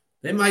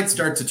 they might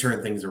start to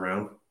turn things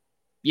around.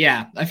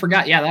 Yeah, I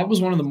forgot. Yeah, that was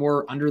one of the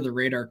more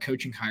under-the-radar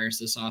coaching hires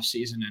this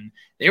offseason, and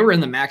they were in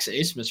the Max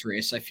Asmus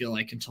race, I feel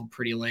like, until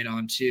pretty late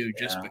on, too,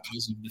 just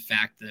because of the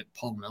fact that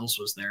Paul Mills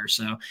was there.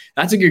 So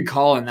that's a good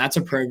call, and that's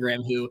a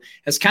program who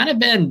has kind of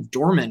been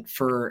dormant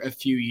for a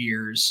few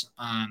years.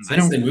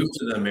 Since they moved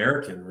to the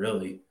American,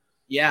 really.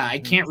 Yeah, I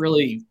can't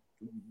really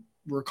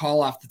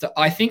recall off the top.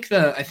 I think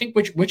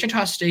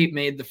Wichita State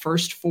made the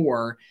first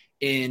 4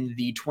 in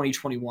the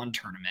 2021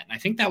 tournament, and I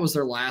think that was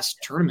their last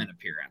tournament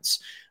appearance.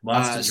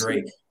 Lost to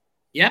Drake.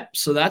 Yep.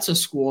 So that's a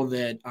school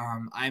that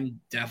I'm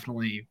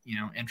definitely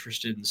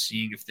interested in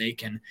seeing if they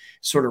can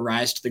sort of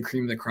rise to the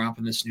cream of the crop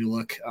in this new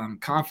look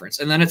conference.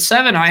 And then at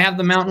 7, I have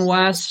the Mountain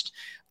West.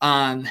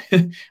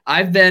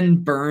 I've been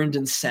burned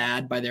and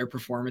sad by their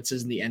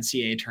performances in the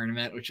NCAA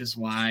tournament, which is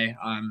why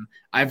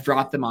I've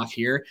dropped them off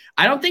here.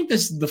 I don't think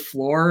the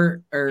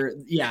floor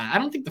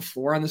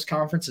on this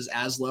conference is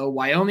as low.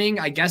 Wyoming,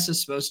 I guess,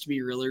 is supposed to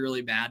be really,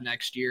 really bad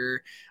next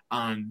year.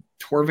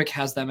 Torvik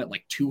has them at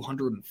like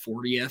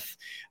 240th.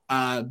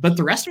 But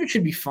the rest of it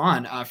should be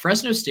fun.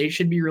 Fresno State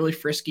should be really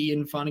frisky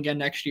and fun again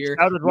next year.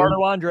 Out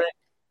Eduardo Andre.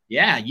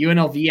 Yeah,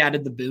 UNLV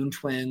added the Boone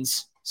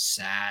twins.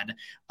 Sad.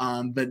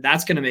 But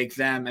that's going to make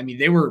them,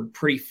 they were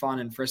pretty fun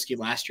and frisky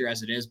last year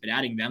as it is, but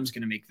adding them is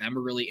going to make them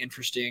a really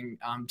interesting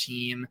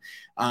team.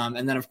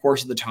 And then, of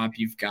course, at the top,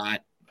 you've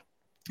got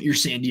your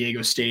San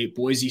Diego State,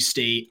 Boise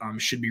State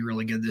should be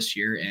really good this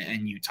year,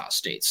 and Utah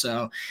State.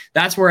 So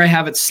that's where I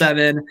have it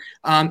 7.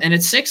 And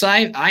at 6,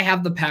 I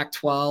have the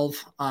Pac-12.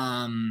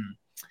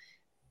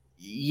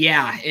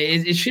 Yeah,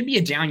 it should be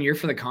a down year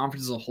for the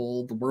conference as a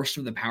whole, the worst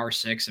of the Power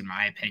 6, in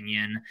my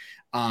opinion.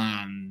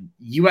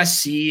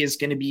 USC is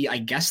going to be, I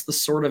guess, the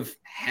sort of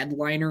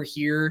headliner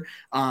here.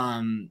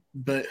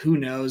 But who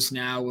knows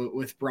now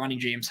with Bronny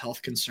James'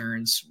 health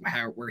concerns,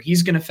 where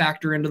he's going to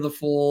factor into the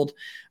fold.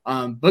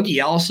 Boogie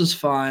Ellis is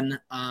fun.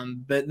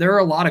 But there are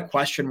a lot of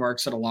question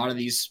marks at a lot of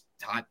these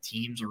hot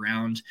teams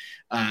around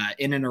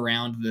in and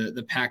around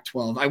the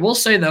Pac-12. I will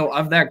say, though,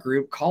 of that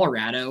group,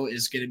 Colorado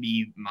is going to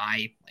be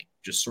my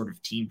just sort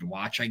of team to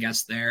watch, I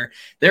guess. They're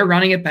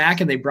running it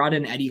back, and they brought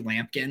in Eddie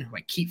Lampkin, who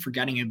I keep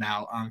forgetting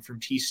about from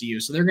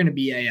TCU. So they're going to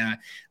be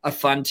a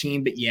fun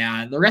team. But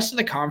yeah, the rest of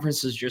the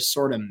conference is just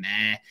sort of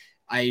meh.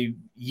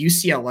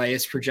 UCLA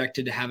is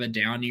projected to have a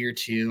down year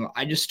too.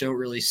 I just don't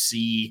really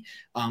see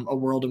a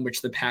world in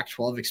which the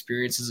Pac-12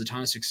 experiences a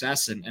ton of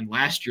success. And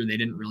last year they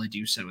didn't really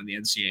do so in the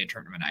NCAA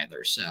tournament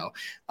either. So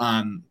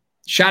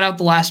shout out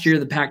the last year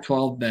of the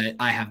Pac-12, but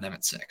I have them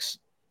at 6.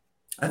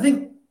 I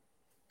think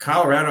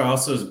Colorado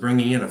also is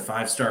bringing in a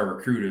 5-star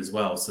recruit as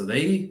well. So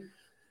they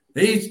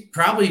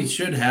probably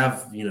should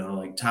have,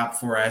 like top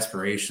 4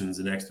 aspirations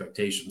and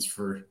expectations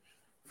for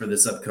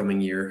this upcoming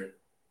year.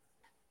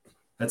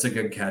 That's a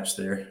good catch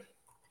there.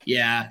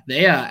 Yeah,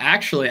 they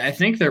actually, I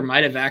think there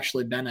might have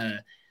actually been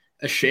a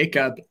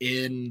shakeup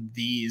in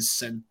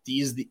these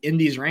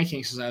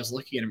rankings as I was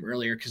looking at them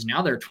earlier, because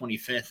now they're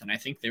 25th, and I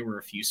think they were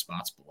a few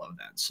spots below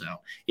that. So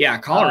yeah,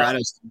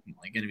 Colorado's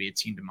definitely going to be a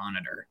team to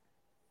monitor.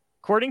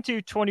 According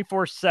to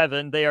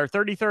 24/7, they are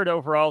 33rd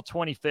overall,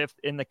 25th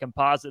in the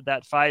composite.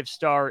 That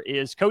 5-star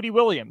is Cody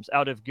Williams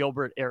out of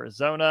Gilbert,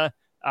 Arizona.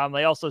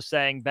 They also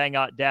sang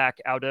Bangot Dak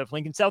out of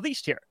Lincoln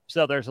Southeast here.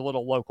 So there's a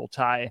little local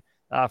tie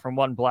from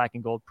one black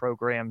and gold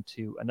program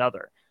to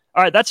another.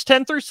 All right, that's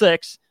 10 through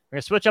 6. We're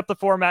going to switch up the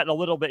format a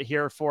little bit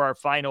here for our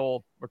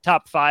final, or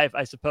top 5,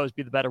 I suppose,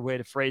 be the better way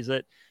to phrase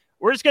it.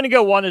 We're just going to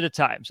go one at a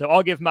time. So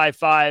I'll give my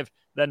 5,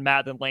 then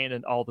Matt, then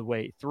Landon all the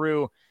way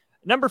through.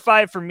 Number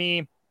 5 for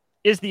me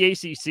is the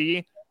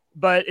ACC,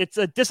 but it's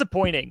a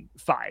disappointing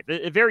 5.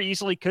 It very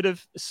easily could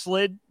have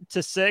slid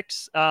to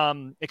 6,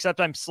 except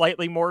I'm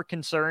slightly more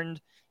concerned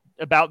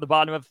about the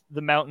bottom of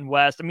the Mountain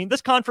West. I mean,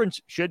 this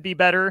conference should be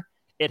better.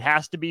 It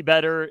has to be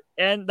better.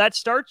 And that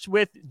starts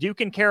with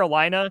Duke and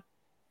Carolina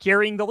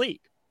carrying the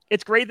league.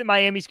 It's great that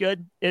Miami's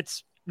good.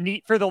 It's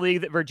neat for the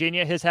league that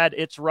Virginia has had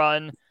its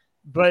run,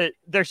 but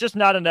there's just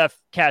not enough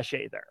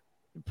cachet there.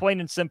 Plain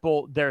and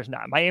simple, there's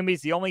not.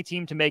 Miami's the only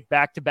team to make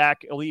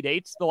back-to-back Elite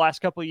Eights the last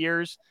couple of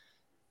years.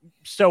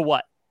 So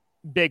what?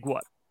 Big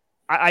what?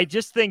 I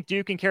just think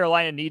Duke and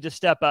Carolina need to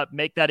step up,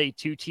 make that a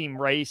 2-team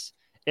race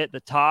at the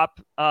top.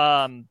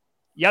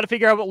 You got to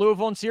figure out what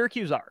Louisville and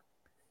Syracuse are.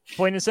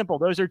 Plain and simple.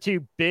 Those are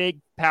 2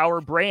 big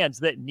power brands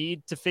that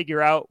need to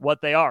figure out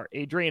what they are.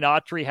 Adrian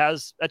Autry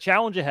has a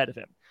challenge ahead of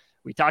him.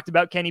 We talked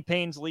about Kenny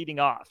Payne's leading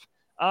off.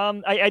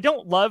 I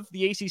don't love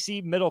the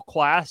ACC middle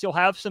class. You'll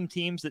have some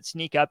teams that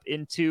sneak up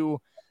into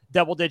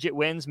double-digit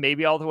wins,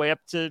 maybe all the way up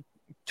to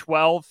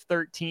 12,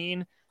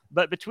 13.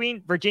 But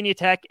between Virginia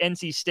Tech,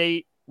 NC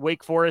State,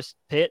 Wake Forest,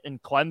 Pitt,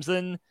 and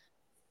Clemson,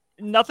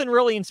 nothing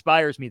really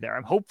inspires me there.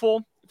 I'm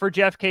hopeful for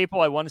Jeff Capel.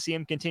 I want to see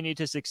him continue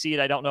to succeed.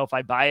 I don't know if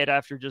I buy it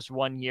after just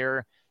 1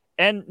 year.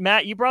 And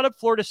Matt, you brought up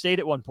Florida State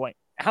at one point.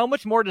 How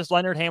much more does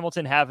Leonard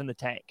Hamilton have in the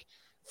tank?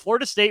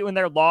 Florida State, when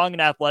they're long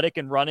and athletic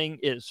and running,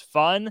 is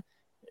fun.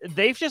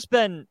 They've just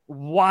been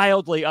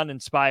wildly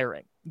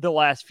uninspiring the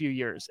last few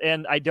years,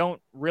 and I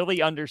don't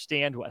really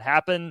understand what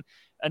happened.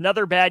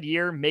 Another bad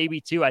year, maybe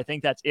 2. I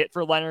think that's it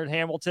for Leonard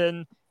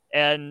Hamilton.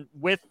 And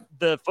with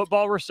the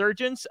football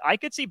resurgence, I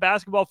could see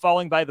basketball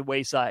falling by the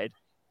wayside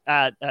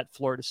at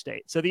Florida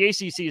State. So the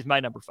ACC is my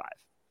number 5.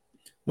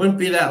 Wouldn't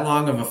be that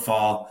long of a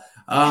fall.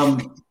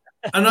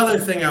 Another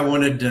thing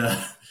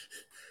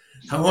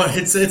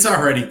it's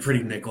already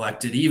pretty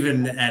neglected,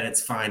 even at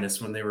its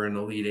finest when they were an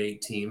Elite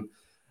 8 team.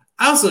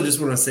 I also just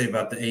want to say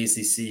about the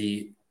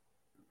ACC,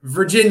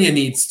 Virginia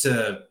needs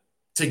to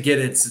get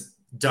its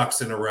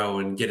ducks in a row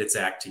and get its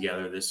act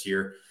together this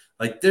year.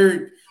 Like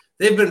they've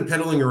been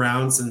pedaling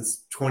around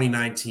since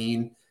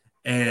 2019,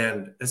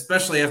 and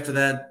especially after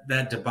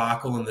that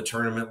debacle in the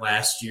tournament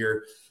last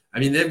year. I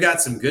mean, they've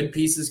got some good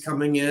pieces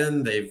coming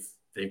in. They've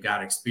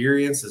got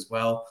experience as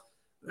well.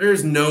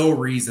 There's no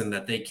reason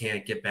that they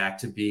can't get back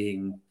to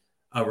being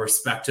a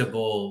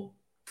respectable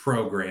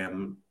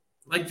program.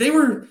 Like they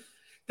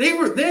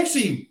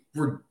actually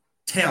were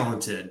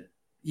talented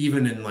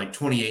even in like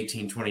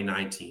 2018,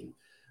 2019.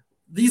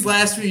 These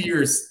last few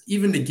years,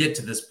 even to get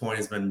to this point,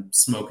 has been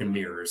smoke and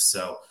mirrors.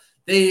 So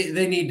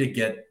they need to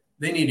get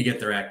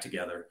their act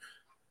together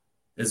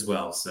as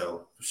well.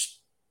 So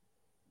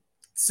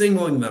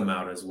singling them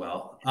out as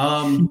well.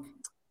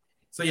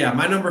 So yeah,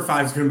 my number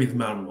 5 is going to be the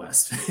Mountain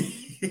West.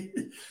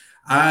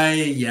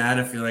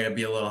 I feel like I'd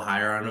be a little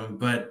higher on them,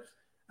 but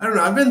I don't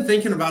know. I've been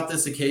thinking about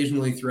this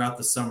occasionally throughout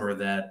the summer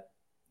that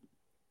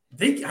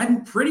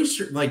I'm pretty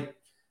sure like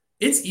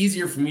it's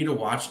easier for me to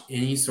watch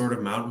any sort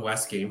of Mountain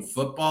West game,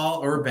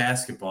 football or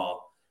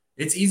basketball.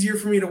 It's easier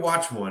for me to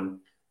watch one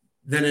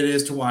than it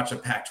is to watch a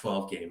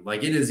Pac-12 game.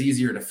 Like it is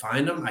easier to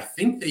find them. I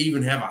think they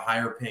even have a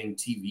higher paying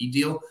TV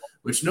deal,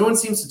 which no one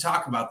seems to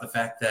talk about the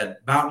fact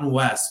that the Mountain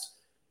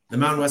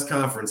West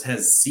Conference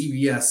has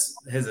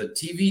a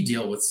TV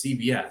deal with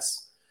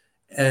CBS,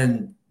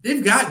 and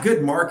they've got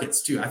good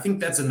markets too. I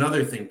think that's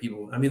another thing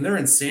they're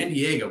in San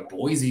Diego.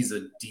 Boise's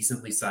a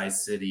decently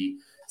sized city.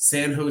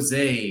 San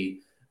Jose,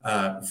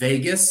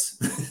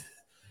 Vegas.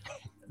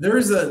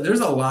 there's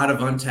a lot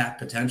of untapped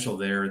potential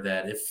there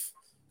that if,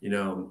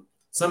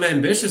 some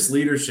ambitious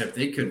leadership,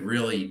 they could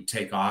really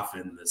take off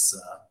in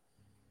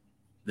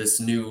this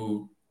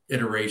new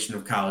iteration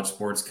of college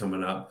sports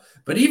coming up.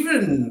 But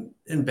even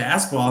in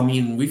basketball, I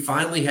mean, we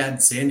finally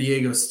had San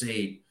Diego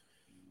State.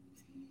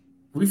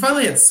 We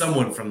finally had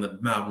someone from the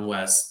Mountain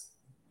West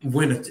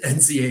win an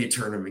NCAA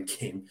tournament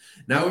game.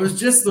 Now, it was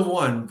just the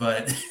one,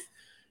 but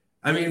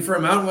I mean, for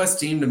a Mountain West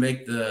team to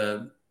make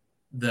the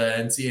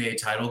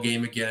NCAA title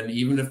game again,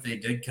 even if they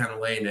did kind of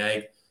lay an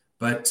egg,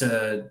 but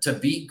to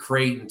beat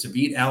Creighton, to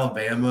beat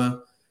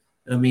Alabama,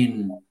 I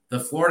mean, the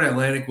Florida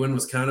Atlantic win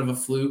was kind of a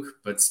fluke,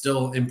 but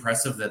still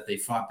impressive that they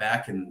fought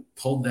back and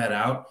pulled that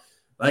out.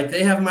 Like,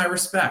 they have my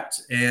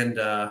respect, and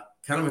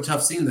kind of a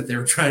tough scene that they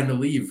were trying to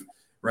leave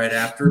right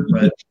after.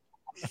 But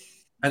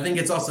I think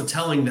it's also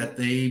telling that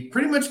they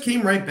pretty much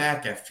came right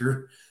back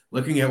after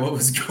looking at what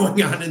was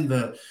going on in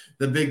the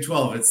Big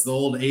 12. It's the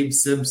old Abe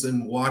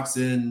Simpson walks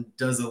in,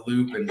 does a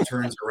loop, and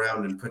turns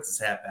around and puts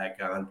his hat back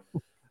on.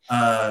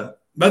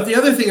 But the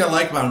other thing I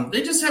like about them,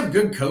 they just have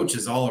good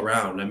coaches all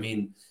around. I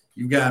mean,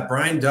 you've got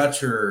Brian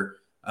Dutcher.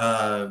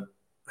 I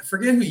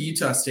forget who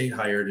Utah State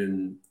hired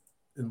in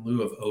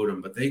lieu of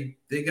Odom, but they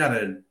got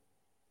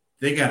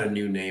a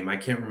new name. I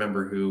can't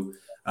remember who.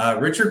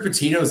 Richard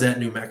Pitino's at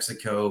New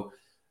Mexico,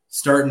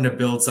 starting to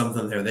build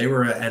something there. They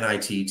were an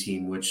NIT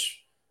team,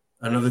 which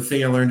another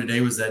thing I learned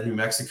today was that New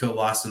Mexico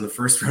lost in the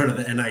first round of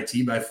the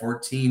NIT by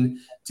 14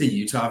 to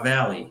Utah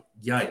Valley.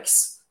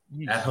 Yikes.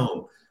 At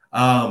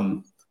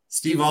home.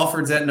 Steve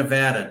Alford's at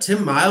Nevada.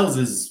 Tim Miles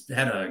has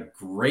had a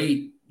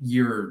great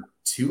year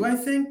 2, I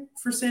think,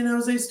 for San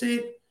Jose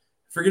State.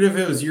 Forget if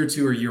it was year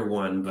 2 or year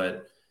 1,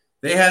 but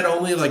they had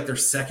only like their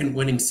second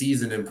winning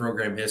season in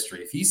program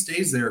history. If he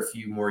stays there a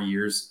few more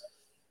years,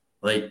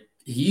 like,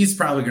 he's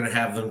probably going to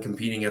have them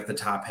competing at the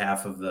top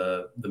half of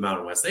the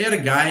Mountain West. They had a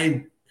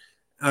guy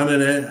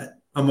on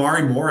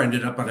Amari Moore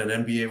ended up on an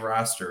NBA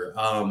roster.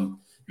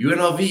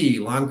 UNLV,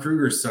 Lon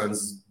Kruger's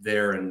son's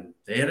there, and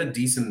they had a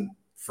decent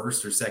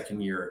first or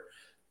second year.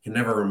 I can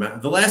never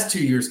remember. The last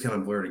 2 years kind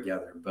of blur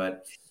together,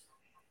 but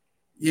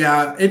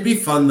yeah, it'd be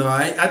fun though.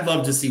 I'd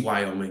love to see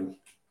Wyoming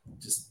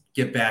just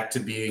get back to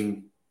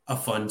being a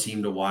fun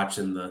team to watch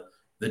in the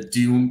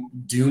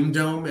Doom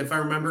Dome, if I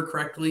remember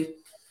correctly.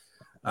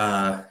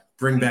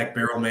 Bring back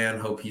Barrelman.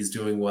 Hope he's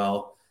doing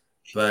well.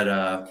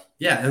 But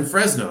yeah, and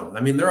Fresno. I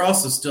mean, they're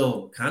also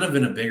still kind of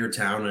in a bigger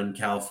town in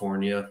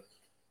California,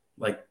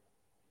 like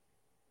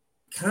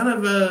kind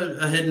of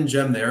a hidden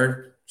gem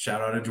there.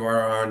 Shout out to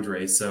Eduardo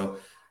Andre. So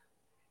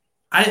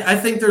I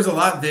think there's a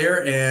lot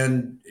there,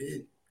 and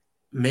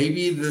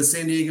maybe the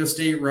San Diego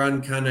State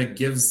run kind of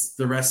gives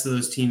the rest of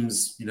those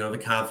teams,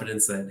 the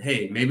confidence that,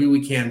 hey, maybe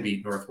we can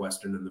beat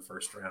Northwestern in the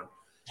first round.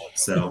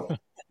 So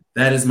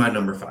that is my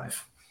number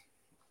 5.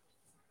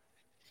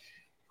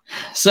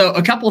 So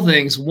a couple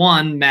things.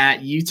 One,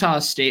 Matt, Utah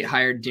State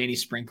hired Danny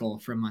Sprinkle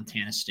from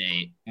Montana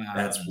State.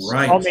 That's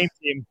right. All main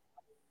team.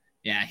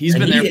 Yeah, he's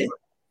been there.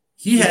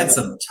 He had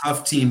some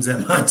tough teams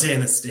at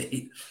Montana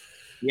State.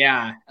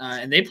 Yeah,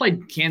 and they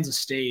played Kansas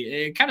State.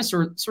 It kind of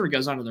sort of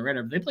goes under the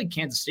radar, but they played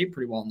Kansas State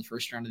pretty well in the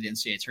first round of the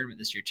NCAA tournament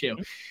this year too.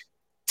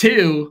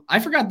 2, I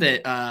forgot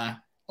that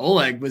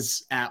Oleg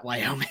was at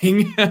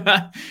Wyoming.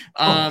 But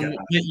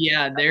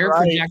yeah,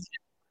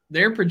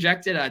 they're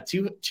projected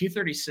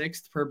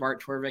 236th per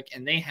Bart Torvik,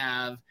 and they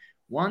have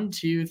 1,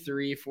 2,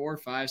 3, 4,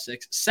 5,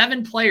 6,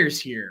 7 players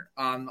here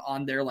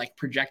on their like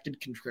projected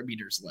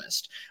contributors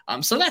list.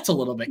 So that's a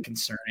little bit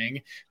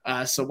concerning.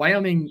 So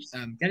Wyoming,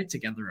 get it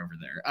together over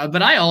there.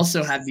 But I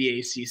also have the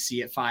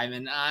ACC at 5,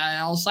 and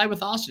I'll side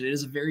with Austin. It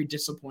is a very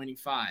disappointing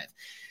 5.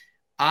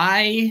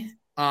 I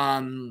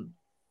can't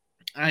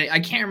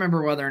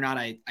remember whether or not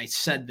I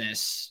said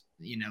this.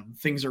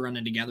 Things are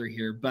running together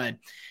here, but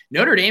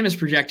Notre Dame is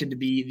projected to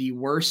be the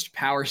worst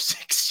Power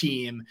 6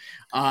 team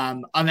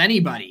of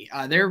anybody.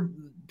 They're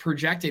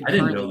projected. I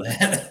didn't know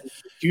that.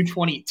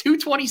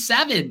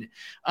 227.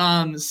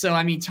 So,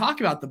 I mean,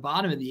 talk about the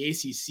bottom of the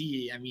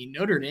ACC. I mean,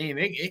 Notre Dame,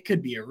 it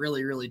could be a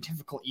really, really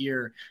difficult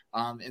year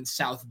in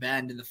South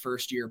Bend in the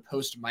first year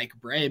post Mike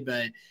Bray,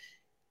 but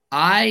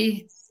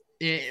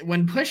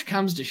when push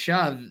comes to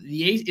shove,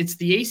 it's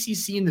the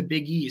ACC and the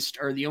Big East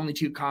are the only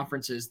 2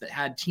 conferences that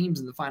had teams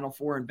in the Final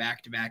Four in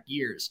back-to-back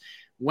years.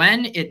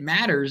 When it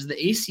matters, the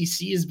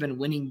ACC has been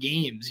winning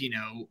games,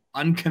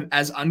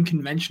 as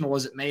unconventional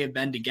as it may have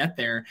been to get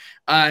there.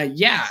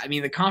 Yeah, I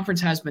mean, the conference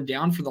has been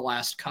down for the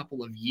last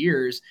couple of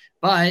years,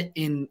 but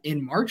in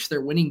March,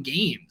 they're winning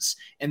games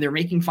and they're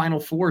making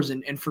Final Fours.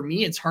 And for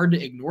me, it's hard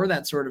to ignore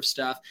that sort of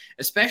stuff,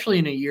 especially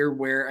in a year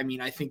where, I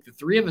mean, I think the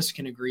 3 of us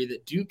can agree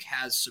that Duke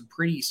has some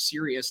pretty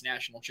serious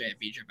national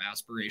championship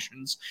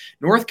aspirations.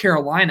 North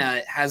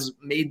Carolina has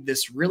made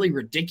this really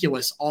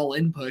ridiculous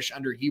all-in push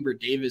under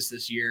Hubert Davis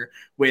this year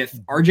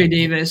with RJ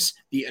Davis,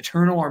 the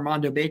eternal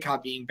Armando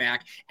Bacot being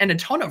back, and a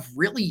ton of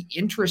really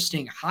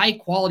interesting, high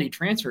quality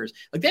transfers.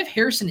 Like they have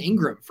Harrison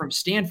Ingram from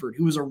Stanford,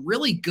 who was a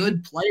really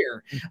good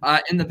player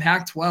in the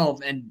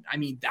Pac-12. And I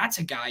mean, that's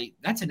an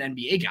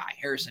NBA guy,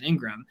 Harrison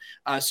Ingram.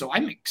 So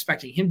I'm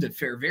expecting him to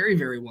fare very,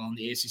 very well in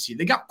the ACC.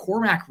 They got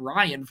Cormac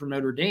Ryan from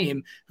Notre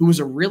Dame, who was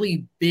a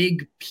really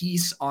big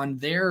piece on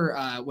their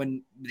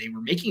when they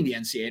were making the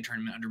NCAA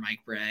tournament under Mike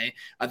Brey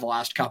the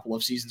last couple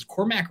of seasons.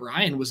 Cormac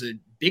Ryan was a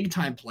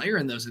big-time player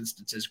in those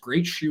instances,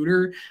 great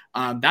shooter.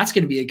 That's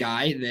going to be a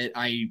guy that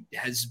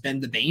has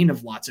been the bane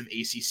of lots of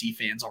ACC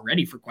fans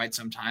already for quite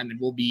some time and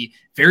will be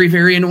very,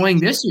 very annoying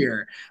this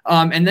year.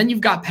 And then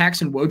you've got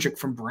Paxton Wojcik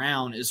from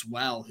Brown as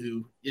well,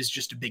 who is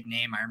just a big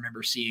name I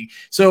remember seeing.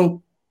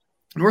 So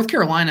North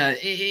Carolina,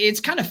 it's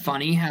kind of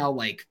funny how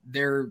like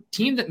their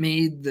team that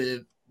made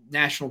the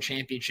national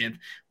championship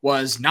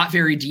was not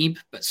very deep,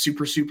 but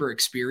super, super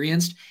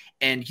experienced.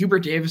 And Hubert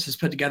Davis has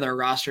put together a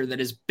roster that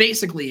is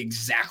basically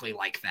exactly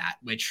like that,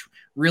 which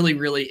really,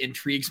 really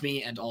intrigues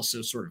me and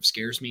also sort of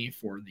scares me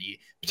for the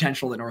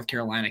potential that North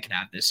Carolina can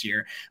have this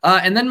year.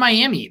 And then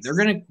Miami,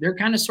 they're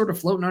kind of sort of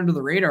floating under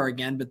the radar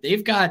again, but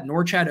they've got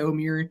Norchad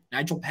Omier,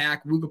 Nigel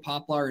Pack, Wooga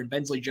Poplar, and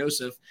Bensley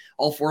Joseph.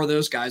 All four of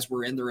those guys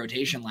were in the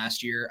rotation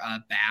last year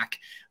back.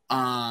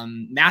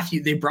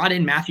 They brought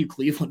in Matthew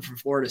Cleveland from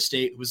Florida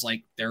State, who was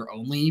like their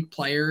only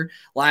player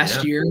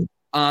last year.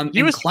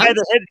 He was the guy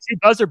that hit 2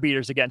 buzzer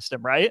beaters against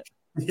him, right?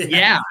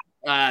 Yeah.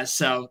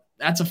 So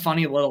that's a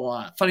funny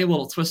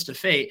little twist of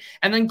fate.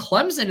 And then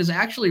Clemson is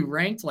actually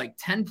ranked like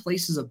 10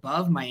 places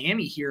above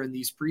Miami here in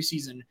these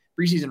preseason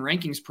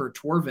rankings per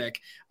Torvik.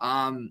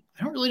 I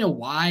don't really know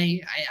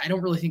why. I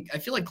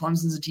feel like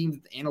Clemson's a team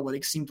that the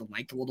analytics seem to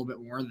like a little bit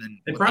more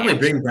than they probably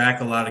bring back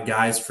a lot of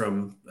guys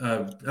from.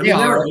 They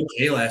were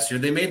okay last year.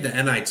 They made the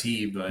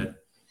NIT, but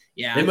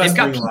they must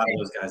bring a lot of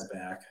those guys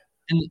back.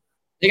 And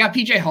they got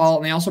PJ Hall,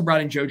 and they also brought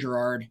in Joe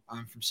Girard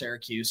from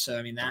Syracuse. So,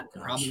 I mean, that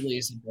probably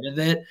is a bit of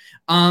it.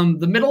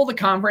 The middle of the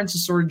conference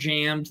is sort of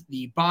jammed.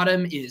 The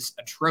bottom is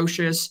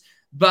atrocious.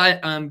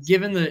 But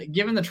given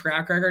the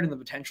track record and the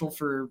potential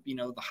for,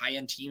 the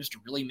high-end teams to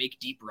really make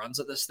deep runs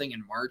at this thing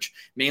in March,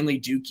 mainly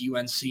Duke,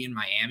 UNC, and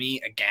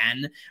Miami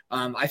again,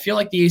 I feel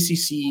like the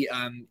ACC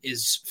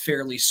is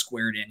fairly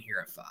squared in here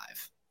at 5.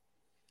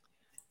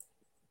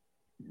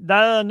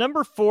 The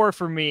number 4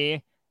 for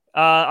me,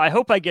 I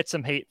hope I get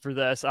some hate for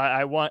this.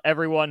 I want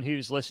everyone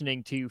who's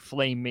listening to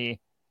flame me.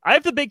 I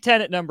have the Big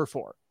Ten at number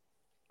 4.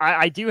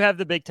 I do have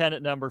the Big Ten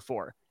at number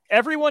 4.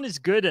 Everyone is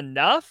good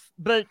enough,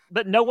 but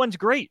no one's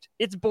great.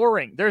 It's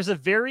boring. There's a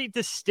very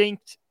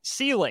distinct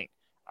ceiling.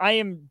 I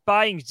am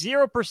buying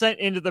 0%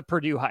 into the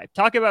Purdue hype.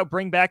 Talk about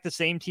bring back the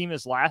same team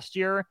as last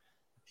year.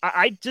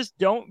 I just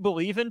don't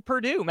believe in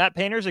Purdue. Matt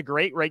Painter's a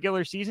great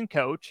regular season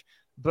coach,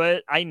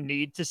 but I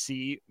need to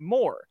see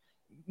more.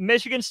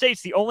 Michigan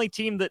State's the only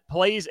team that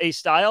plays a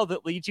style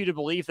that leads you to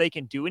believe they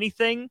can do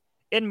anything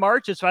in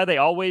March. That's why they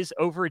always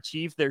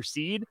overachieve their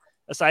seed,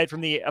 aside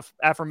from the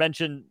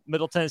aforementioned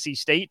Middle Tennessee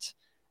State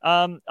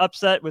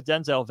upset with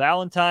Denzel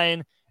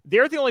Valentine.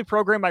 They're the only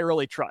program I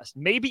really trust.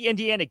 Maybe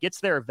Indiana gets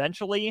there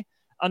eventually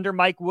under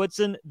Mike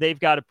Woodson. They've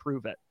got to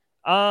prove it.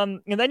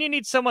 And then you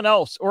need someone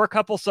else or a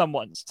couple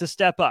someones to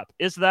step up.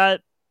 Is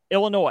that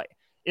Illinois?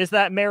 Is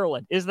that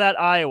Maryland? Is that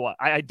Iowa?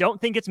 I don't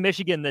think it's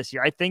Michigan this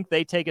year. I think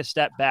they take a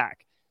step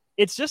back.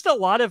 It's just a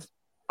lot of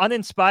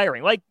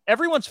uninspiring. Like,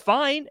 everyone's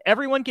fine.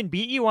 Everyone can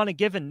beat you on a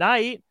given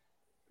night,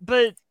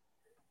 but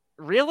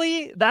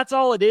really, that's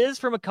all it is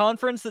from a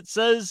conference that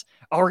says,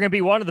 oh, we're going to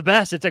be one of the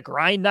best. It's a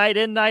grind night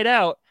in, night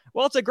out.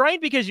 Well, it's a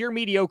grind because you're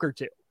mediocre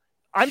too.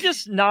 I'm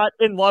just not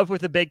in love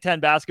with the Big Ten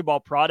basketball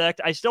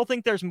product. I still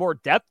think there's more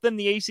depth than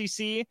the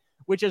ACC,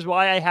 which is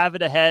why I have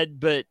it ahead,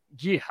 but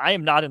I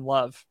am not in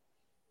love.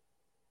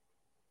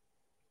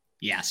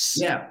 Yes.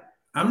 Yeah.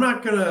 I'm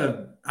not going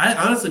to,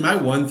 honestly, my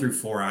 1 through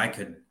 4,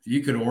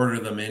 you could order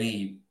them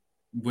any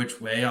which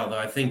way, although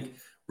I think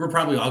we're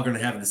probably all going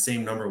to have the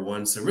same number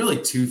 1. So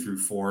really 2 through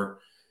 4,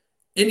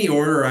 any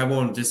order I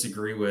won't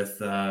disagree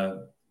with.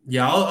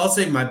 I'll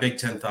save my Big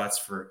Ten thoughts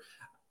for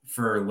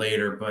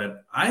later,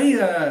 but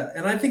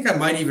I think I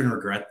might even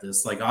regret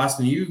this. Like,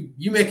 Austin,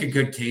 you make a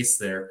good case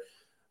there,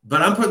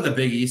 but I'm putting the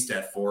Big East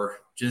at 4.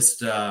 Just,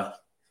 the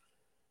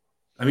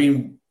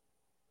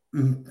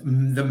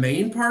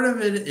main part of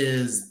it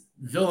is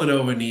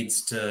Villanova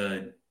needs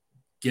to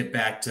get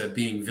back to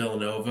being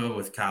Villanova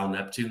with Kyle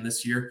Neptune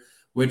this year,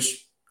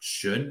 which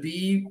should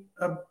be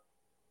a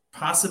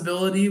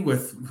possibility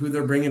with who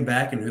they're bringing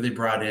back and who they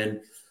brought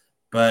in.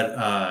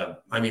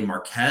 But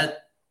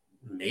Marquette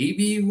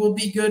maybe will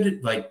be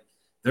good. Like,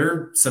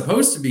 they're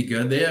supposed to be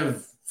good. They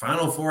have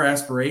Final Four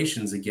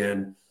aspirations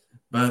again,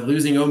 but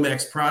losing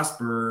Omax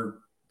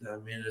Prosper,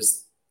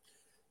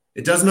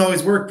 it doesn't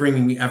always work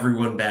bringing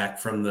everyone back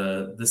from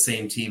the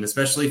same team,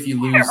 especially if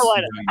you lose.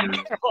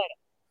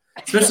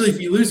 Especially if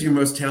you lose your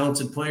most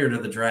talented player to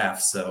the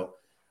draft. So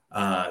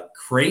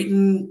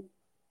Creighton,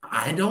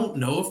 I don't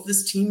know if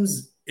this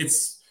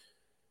it's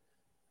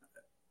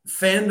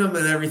fandom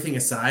and everything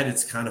aside,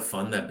 it's kind of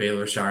fun that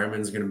Baylor Scheierman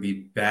is going to be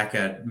back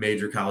at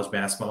major college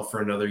basketball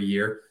for another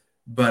year,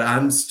 but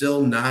I'm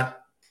still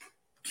not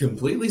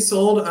completely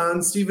sold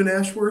on Stephen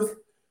Ashworth,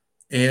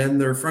 and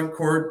their front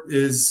court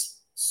is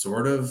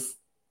sort of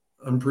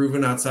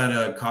unproven outside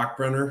of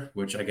Kalkbrenner,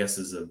 which I guess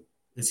is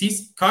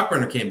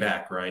Kalkbrenner came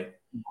back, right?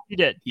 He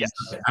did, yes.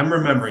 Okay, I'm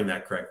remembering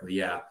that correctly,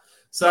 yeah.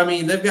 So, I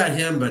mean, they've got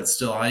him, but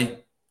still,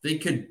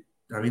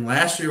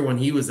 last year when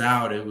he was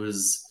out,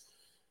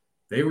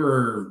 they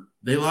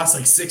lost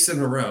like 6 in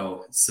a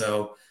row.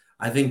 So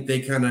I think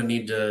they kind of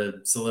need to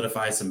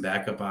solidify some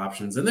backup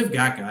options. And they've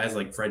got guys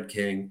like Fred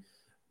King,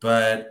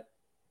 but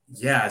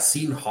yeah,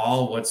 Seton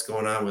Hall, what's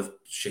going on with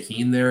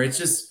Shaheen there? It's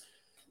just,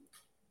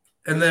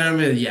 and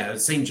then,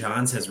 St.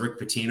 John's has Rick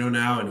Pitino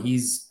now,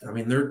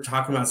 and they're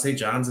talking about St.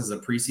 John's as a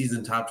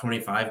preseason top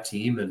 25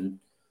 team. And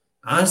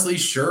honestly,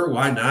 sure,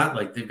 why not?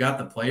 Like, they've got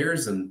the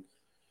players and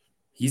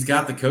he's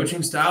got the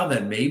coaching style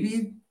that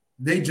maybe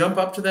they jump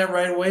up to that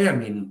right away. I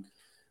mean,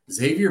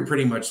 Xavier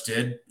pretty much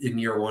did in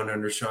year 1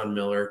 under Sean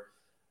Miller,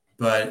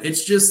 but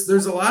it's just,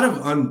 there's a lot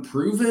of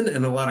unproven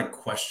and a lot of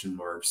question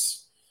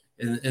marks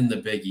in the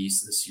Big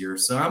East this year.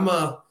 So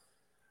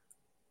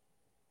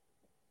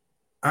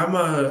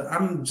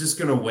I'm just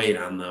going to wait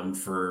on them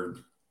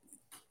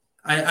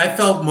I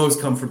felt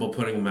most comfortable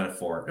putting them at a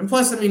 4. And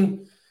plus, I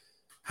mean,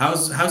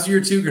 how's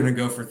year 2 going to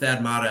go for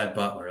Thad Matta at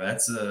Butler?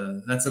 That's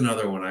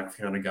another one I've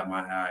kind of got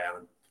my eye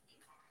on.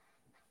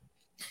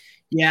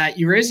 Yeah,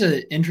 you raise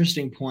an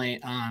interesting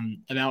point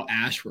about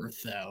Ashworth,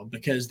 though,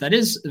 because that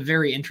is a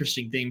very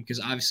interesting thing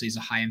because obviously he's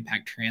a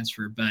high-impact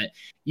transfer, but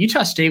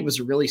Utah State was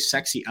a really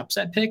sexy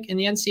upset pick in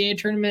the NCAA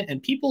tournament,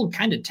 and people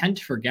kind of tend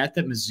to forget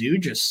that Mizzou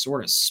just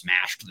sort of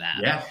smashed that.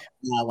 Yeah.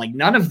 Like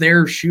none of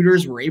their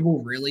shooters were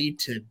able really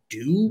to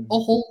do a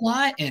whole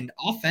lot, and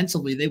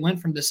offensively they went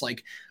from this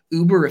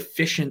uber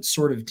efficient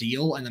sort of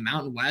deal in the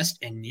Mountain West,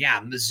 and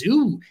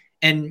Mizzou,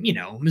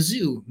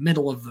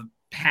 middle of the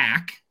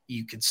pack,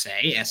 you could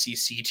say,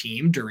 SEC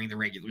team during the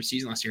regular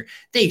season last year,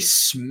 they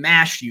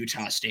smashed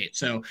Utah State.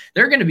 So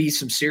there are going to be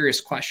some serious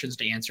questions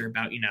to answer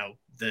about,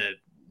 the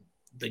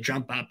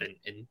jump up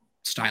and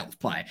style of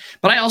play.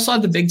 But I also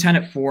have the Big Ten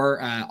at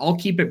 4. I'll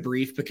keep it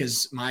brief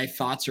because my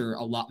thoughts are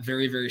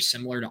very, very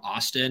similar to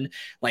Austin.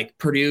 Like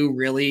Purdue,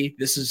 really,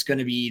 this is going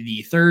to be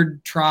the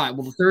third try.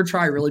 Well, the third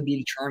try really be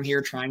the charm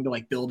here, trying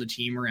to build a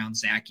team around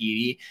Zach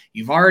Edey.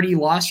 You've already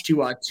lost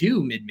to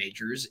 2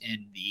 mid-majors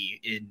in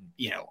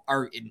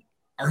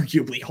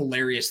arguably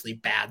hilariously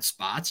bad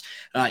spots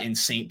in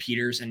St.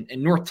 Peter's and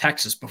North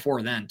Texas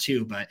before then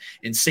too, but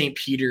in St.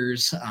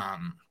 Peter's,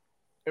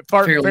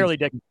 fairly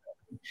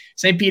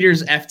St.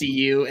 Peter's,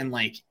 FDU, and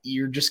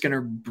you're just going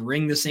to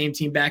bring the same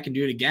team back and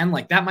do it again.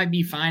 That might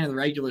be fine in the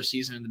regular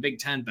season in the Big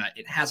Ten, but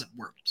it hasn't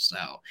worked. So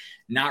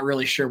not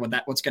really sure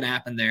what's going to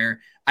happen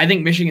there. I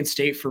think Michigan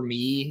State for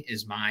me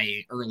is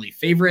my early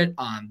favorite.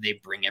 They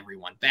bring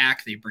everyone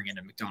back. They bring in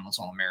a McDonald's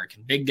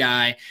All-American big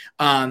guy.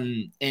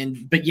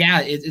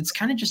 It's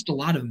kind of just a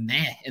lot of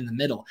meh in the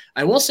middle.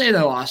 I will say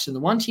though, Austin, the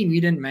one team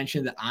you didn't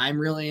mention that I'm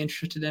really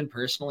interested in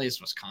personally is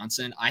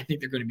Wisconsin. I think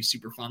they're going to be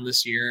super fun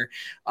this year.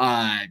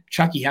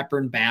 Chucky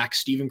Hepburn back,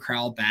 Stephen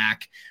Crowell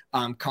back,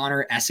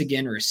 Connor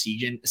Essegin or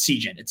Essegin.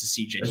 It's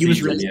Essegin. He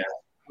was really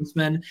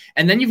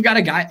and then you've got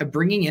a guy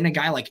bringing in a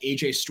guy like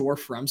AJ Storr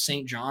from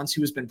St. John's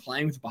who has been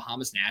playing with the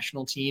Bahamas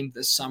national team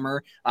this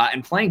summer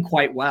and playing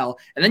quite well.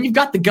 And then you've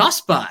got the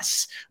Gus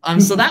Bus.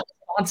 So that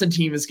Wisconsin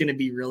team is going to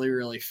be really,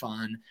 really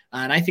fun.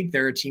 And I think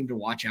they're a team to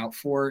watch out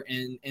for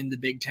in the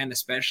Big Ten,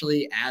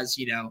 especially as,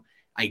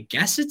 I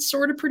guess it's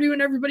sort of Purdue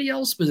and everybody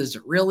else, but is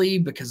it really?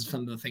 Because of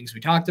some of the things we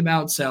talked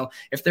about. So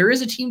if there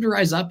is a team to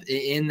rise up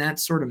in that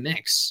sort of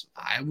mix,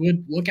 I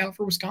would look out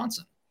for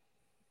Wisconsin.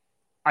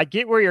 I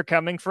get where you're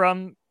coming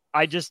from.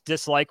 I just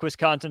dislike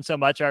Wisconsin so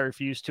much. I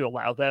refuse to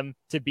allow them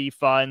to be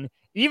fun.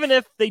 Even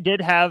if they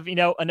did have,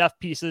 enough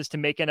pieces to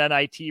make an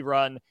NIT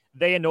run,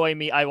 they annoy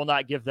me. I will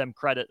not give them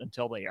credit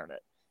until they earn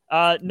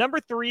it. Number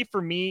 3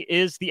 for me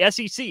is the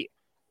SEC.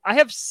 I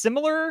have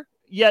similar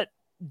yet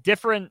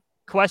different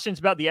questions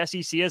about the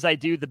SEC as I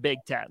do the Big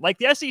Ten.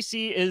 The SEC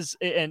is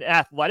an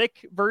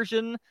athletic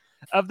version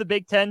of the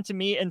Big Ten to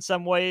me in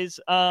some ways.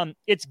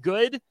 It's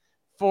good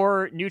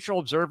for neutral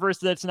observers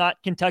that it's not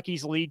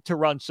Kentucky's league to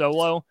run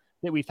solo,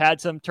 that we've had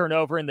some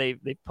turnover and they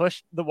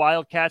pushed the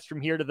Wildcats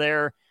from here to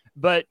there.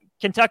 But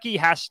Kentucky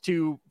has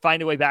to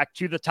find a way back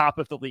to the top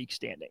of the league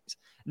standings,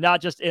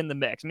 not just in the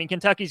mix. I mean,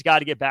 Kentucky's got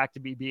to get back to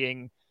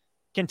being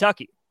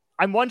Kentucky.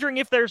 I'm wondering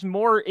if there's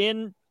more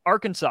in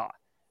Arkansas.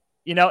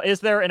 Is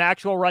there an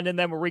actual run in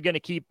them where we're going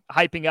to keep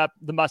hyping up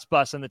the must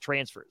bus and the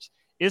transfers?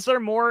 Is there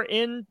more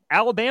in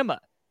Alabama?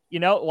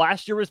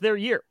 Last year was their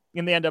year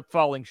and they end up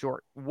falling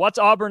short. What's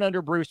Auburn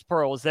under Bruce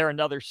Pearl? Is there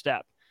another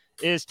step?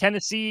 Is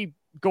Tennessee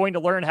going to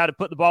learn how to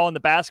put the ball in the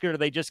basket, or are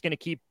they just going to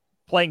keep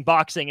playing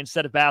boxing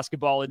instead of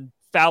basketball and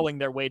fouling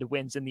their way to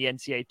wins in the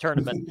NCAA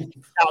tournament?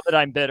 Now that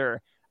I'm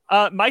bitter.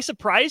 My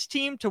surprise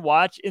team to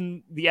watch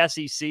in the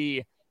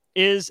SEC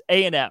is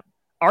A&M.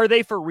 Are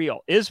they for real?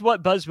 Is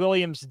what Buzz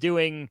Williams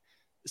doing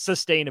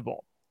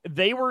sustainable?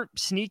 They were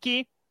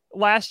sneaky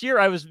last year.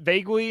 I was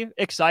vaguely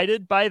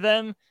excited by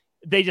them.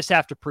 They just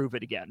have to prove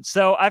it again.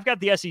 So I've got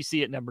the SEC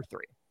at number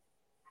 3.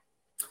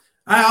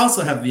 I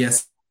also have the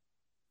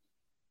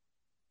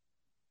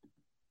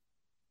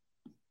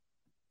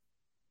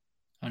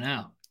don't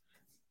know.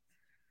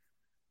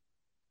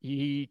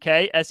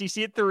 Okay,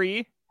 SEC at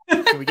 3.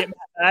 Can we get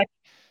Matt back?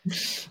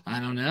 I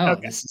don't know.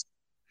 Okay.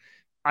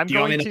 I'm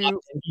going to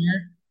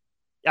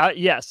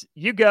yes,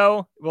 you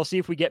go. We'll see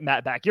if we get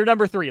Matt back. You're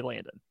number 3,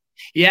 Landon.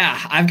 Yeah,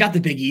 I've got the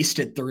Big East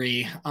at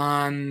 3.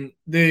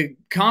 The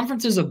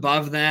conferences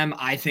above them,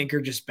 I think,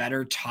 are just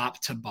better top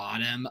to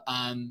bottom.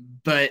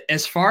 But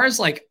as far as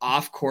like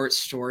off-court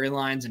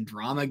storylines and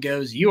drama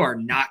goes, you are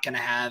not going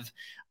to have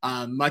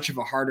much of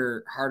a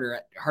harder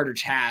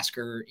task,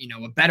 or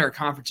a better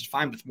conference to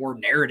find with more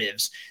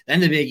narratives than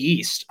the Big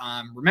East.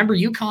 Remember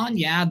UConn?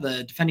 Yeah,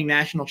 the defending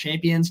national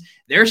champions.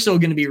 They're still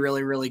going to be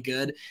really, really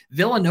good.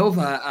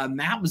 Villanova,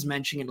 Matt was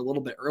mentioning it a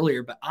little bit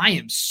earlier, but I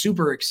am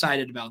super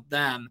excited about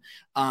them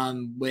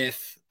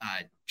with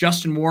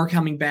Justin Moore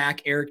coming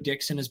back. Eric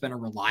Dixon has been a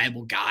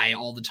reliable guy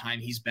all the time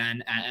he's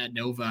been at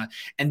Nova.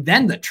 And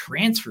then the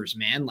transfers,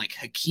 man, like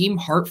Hakeem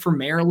Hart from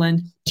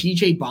Maryland,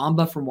 TJ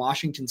Bamba from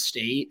Washington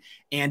State,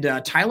 and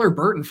Tyler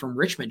Burton from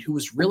Richmond, who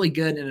was really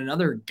good, and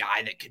another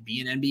guy that could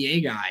be an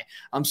NBA guy.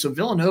 So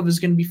Villanova is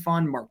going to be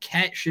fun.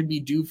 Marquette should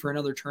be due for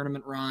another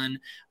tournament run.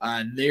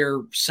 They're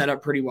set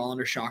up pretty well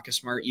under Shaka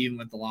Smart, even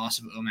with the loss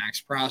of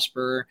Omax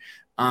Prosper.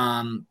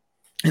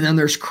 And then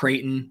there's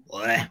Creighton.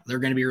 They're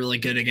going to be really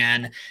good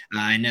again.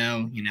 I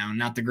know,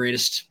 not the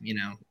greatest,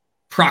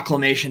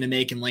 proclamation to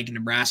make in Lincoln,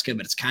 Nebraska,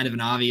 but it's kind of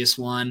an obvious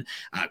one.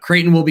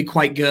 Creighton will be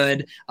quite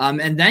good.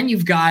 And then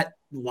you've got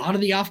a lot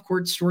of the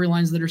off-court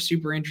storylines that are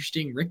super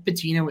interesting. Rick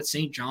Pitino at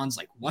St. John's,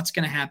 like what's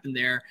going to happen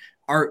there?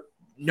 Are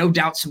no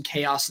doubt some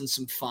chaos and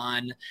some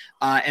fun.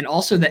 And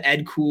also the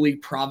Ed Cooley,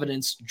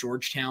 Providence,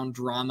 Georgetown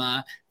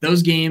drama.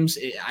 Those games,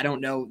 I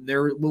don't know.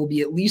 There will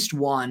be at least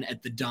one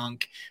at the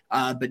Dunk.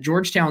 But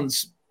Georgetown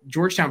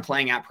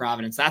playing at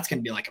Providence, that's going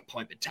to be like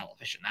appointment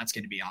television. That's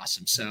going to be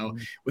awesome. So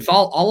with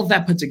all of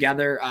that put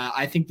together,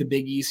 I think the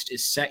Big East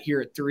is set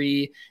here at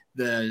 3.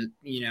 The,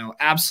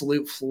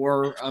 absolute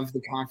floor of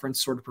the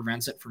conference sort of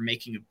prevents it from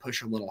making a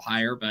push a little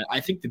higher, but I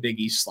think the Big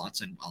East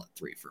slots in well at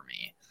 3 for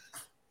me.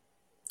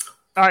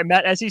 All right,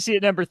 Matt, SEC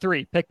at number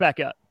 3. Pick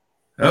back up.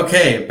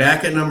 Okay,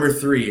 back at number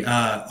 3.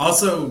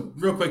 Also,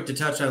 real quick to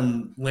touch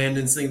on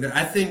Landon's thing there,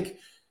 I think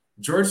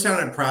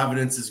Georgetown at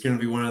Providence is going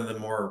to be one of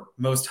the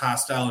most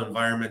hostile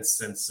environments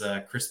since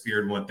Chris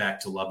Beard went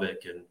back to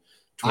Lubbock in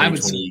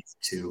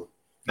 2022.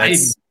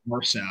 That's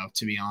more so,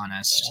 to be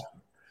honest.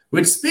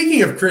 Which,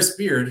 speaking of Chris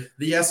Beard,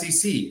 the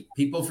SEC,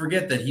 people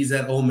forget that he's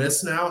at Ole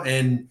Miss now.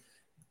 And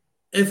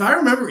if I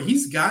remember,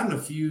 he's gotten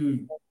a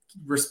few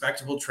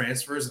respectable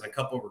transfers and a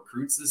couple of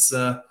recruits this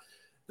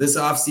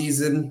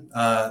offseason.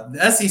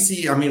 The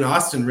SEC,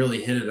 Austin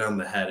really hit it on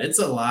the head. It's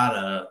a lot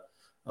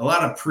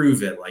of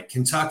prove it. Like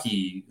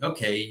Kentucky,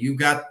 okay, you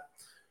got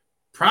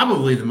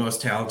probably the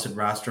most talented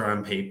roster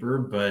on paper,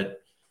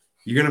 but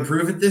you're going to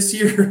prove it this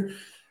year,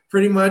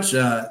 pretty much.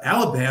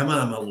 Alabama,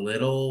 I'm a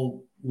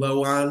little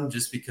low on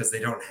just because they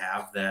don't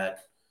have that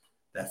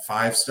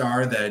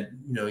 5-star that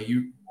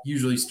you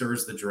usually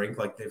stirs the drink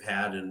like they've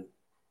had, and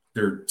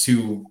they're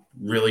 2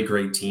 really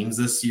great teams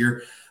this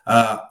year.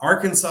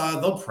 Arkansas,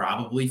 they'll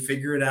probably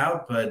figure it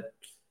out, but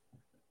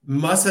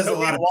Muss has a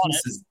lot of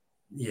pieces.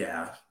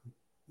 Yeah.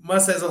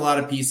 Muss has a lot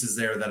of pieces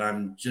there that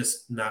I'm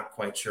just not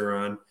quite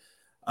sure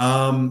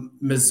on.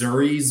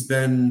 Missouri's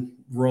been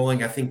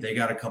rolling. I think they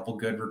got a couple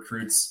good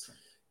recruits.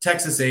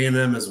 Texas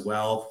A&M as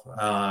well.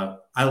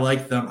 I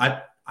like them.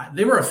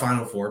 They were a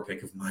Final Four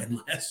pick of mine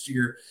last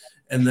year,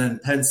 and then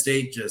Penn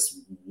State just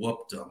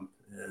whooped them,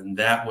 and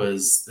that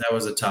was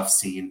a tough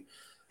scene.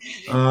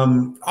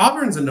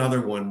 Auburn's another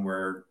one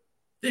where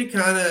they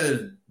kind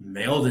of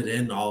mailed it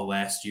in all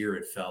last year.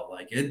 It felt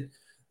like it.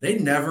 They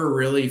never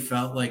really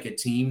felt like a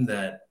team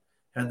that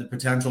had the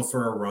potential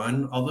for a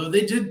run, although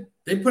they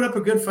put up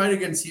a good fight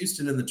against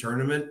Houston in the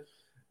tournament.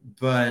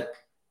 But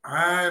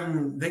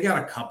they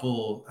got a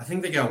couple. I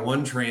think they got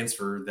one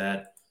transfer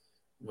that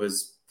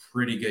was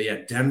pretty good.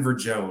 Yeah, Denver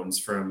Jones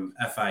from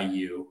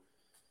FIU.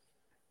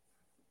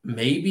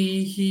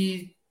 Maybe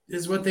he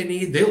is what they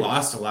need. They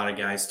lost a lot of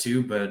guys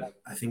too, but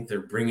I think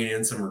they're bringing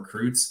in some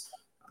recruits,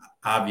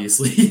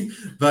 obviously.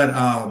 But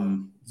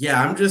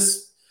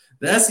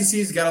the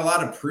SEC's got a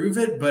lot of prove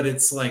it, but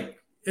it's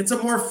a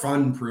more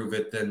fun prove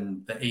it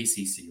than the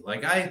ACC.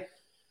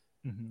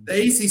 The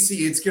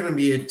ACC, it's going to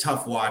be a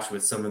tough watch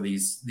with some of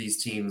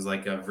these teams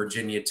like a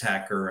Virginia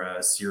Tech or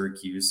a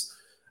Syracuse.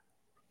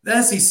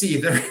 The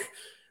SEC,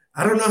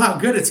 I don't know how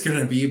good it's going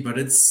to be, but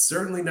it's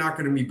certainly not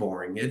going to be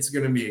boring. It's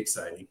going to be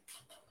exciting.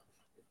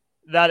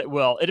 That it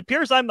will. It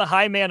appears I'm the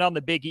high man on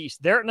the Big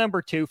East. They're at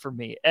number 2 for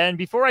me. And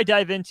before I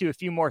dive into a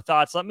few more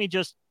thoughts, let me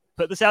just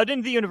put this out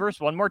into the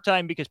universe one more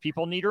time because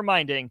people need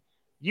reminding.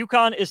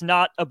 UConn is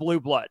not a blue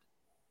blood.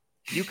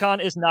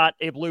 UConn is not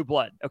a blue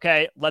blood.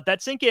 Okay, let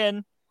that sink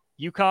in.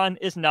 UConn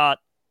is not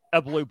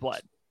a blue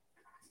blood.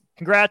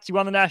 Congrats, you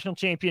won the national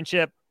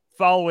championship.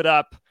 Follow it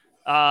up.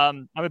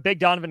 I'm a big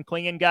Donovan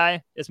Clingan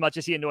guy. As much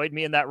as he annoyed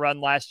me in that run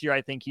last year,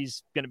 I think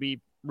he's going to be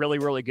really,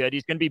 really good.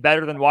 He's going to be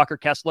better than Walker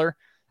Kessler.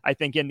 I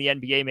think in the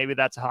NBA, maybe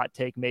that's a hot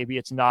take. Maybe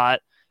it's not.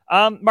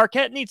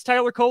 Marquette needs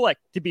Tyler Kolek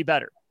to be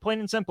better. Plain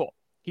and simple.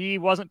 He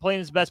wasn't playing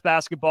his best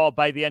basketball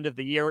by the end of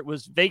the year. It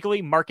was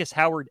vaguely Marcus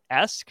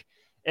Howard-esque,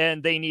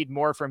 and they need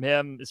more from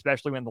him,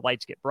 especially when the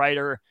lights get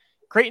brighter.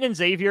 Creighton and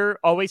Xavier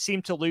always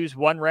seem to lose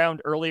one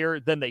round earlier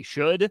than they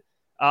should.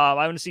 I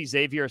want to see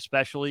Xavier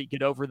especially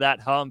get over that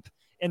hump.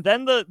 And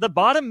then the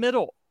bottom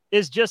middle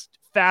is just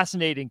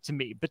fascinating to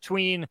me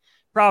between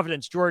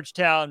Providence,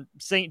 Georgetown,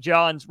 St.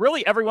 John's,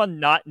 really everyone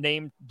not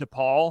named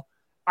DePaul.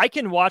 I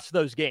can watch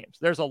those games.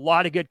 There's a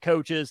lot of good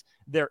coaches.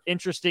 They're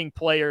interesting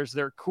players.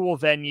 They're cool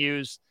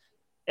venues.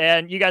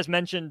 And you guys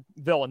mentioned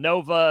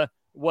Villanova.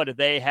 What do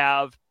they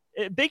have?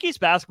 Big East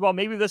basketball,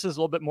 maybe this is a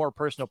little bit more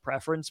personal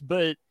preference,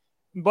 but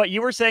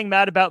you were saying,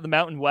 Matt, about the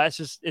Mountain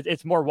West,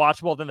 it's more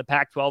watchable than the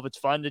Pac-12. It's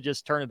fun to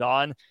just turn it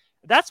on.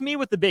 That's me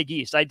with the Big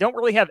East. I don't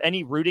really have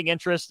any rooting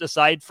interest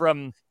aside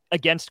from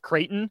against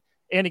Creighton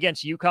and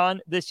against UConn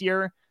this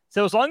year.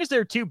 So as long as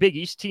there are two Big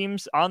East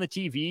teams on the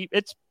TV,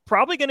 it's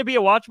probably going to be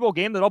a watchable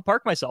game that I'll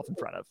park myself in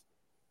front of.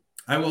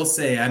 I will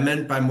say, I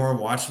meant by more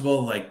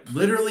watchable, like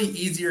literally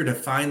easier to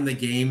find the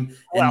game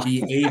and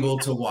be able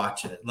to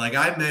watch it. Like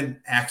I meant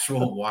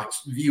actual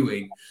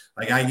viewing.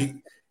 Like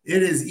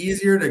it is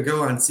easier to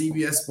go on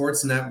CBS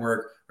Sports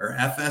Network or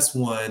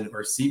FS1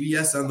 or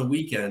CBS on the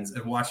weekends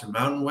and watch a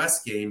Mountain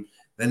West game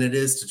than it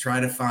is to try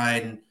to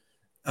find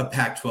a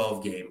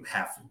Pac-12 game,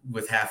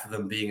 with half of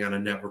them being on a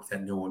network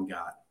that no one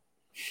got.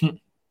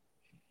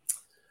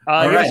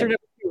 All right.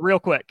 Real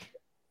quick.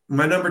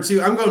 My number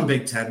 2, I'm going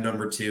Big Ten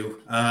number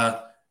 2.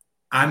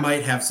 I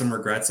might have some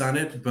regrets on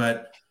it,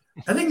 but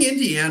I think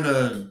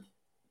Indiana,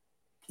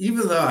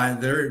 even though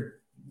they're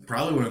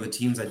probably one of the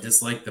teams I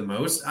dislike the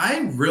most, I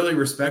really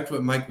respect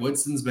what Mike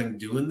Woodson's been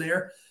doing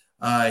there.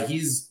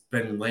 He's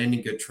been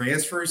landing good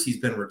transfers. He's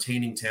been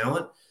retaining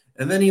talent.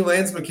 And then he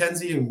lands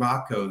Mackenzie and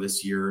Mbako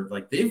this year.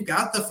 Like they've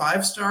got the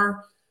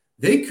 5-star.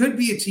 They could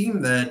be a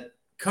team that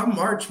come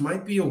March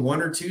might be a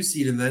 1 or 2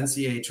 seed in the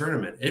NCAA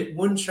tournament. It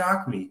wouldn't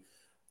shock me.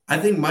 I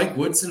think Mike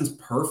Woodson's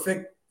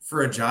perfect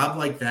for a job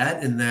like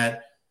that, in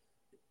that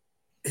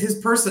his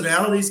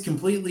personality is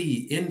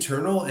completely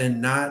internal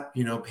and not,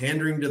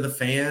 pandering to the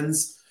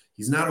fans.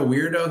 He's not a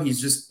weirdo.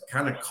 He's just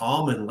kind of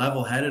calm and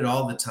level-headed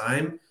all the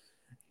time.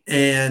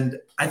 And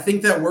I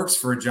think that works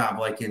for a job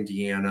like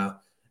Indiana.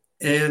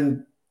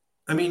 And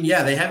I mean,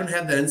 yeah, they haven't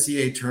had the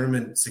NCAA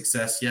tournament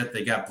success yet.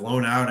 They got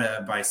blown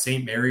out by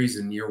St. Mary's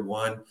in year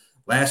 1.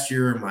 Last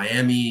year,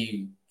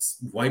 Miami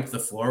wiped the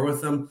floor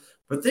with them.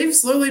 But they've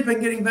slowly been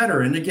getting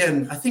better. And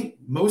again, I think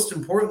most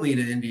importantly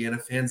to Indiana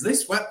fans, they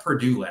swept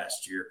Purdue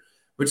last year,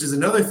 which is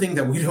another thing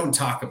that we don't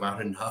talk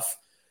about enough.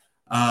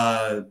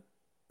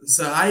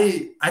 So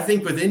I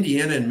think with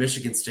Indiana and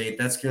Michigan State,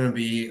 that's going to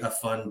be a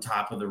fun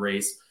top of the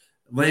race.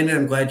 Landon,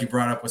 I'm glad you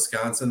brought up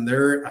Wisconsin.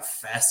 They're a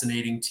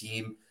fascinating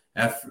team.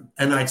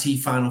 NIT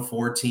Final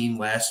Four team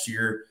last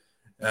year.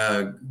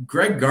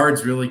 Greg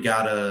Gard's really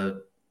got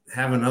to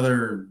have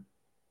another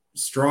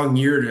strong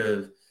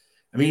year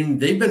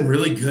they've been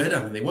really good.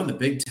 They won the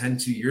Big Ten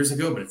 2 years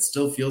ago, but it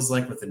still feels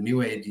like with the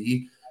new AD,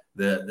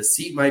 the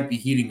seat might be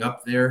heating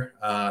up there.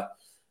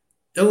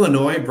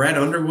 Illinois, Brad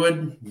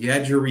Underwood, you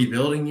had your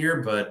rebuilding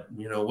year, but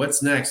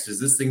what's next? Is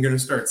this thing going to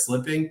start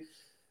slipping?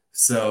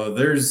 So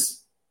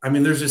there's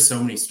just so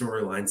many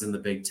storylines in the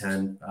Big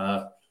Ten.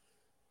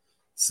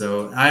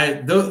 So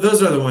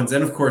those are the ones.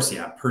 And of course,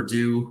 yeah,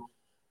 Purdue,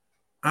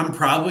 I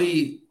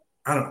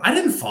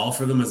didn't fall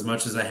for them as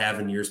much as I have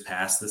in years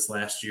past this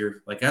last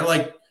year.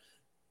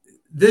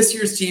 This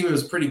year's team, it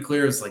was pretty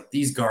clear. It's like,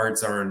 these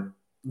guards aren't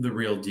the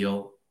real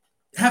deal.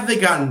 Have they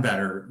gotten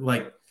better?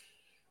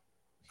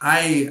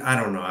 I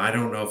don't know. I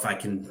don't know if I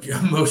can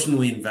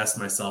emotionally invest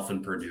myself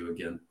in Purdue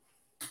again.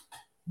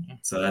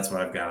 So that's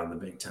what I've got on the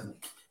Big Ten.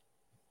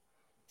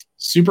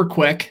 Super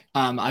quick.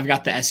 I've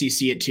got the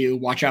SEC at 2.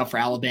 Watch out for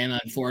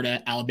Alabama and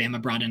Florida. Alabama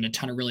brought in a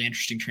ton of really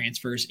interesting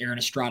transfers. Aaron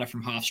Estrada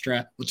from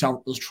Hofstra,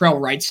 Latrell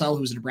Wrightsell,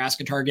 who's a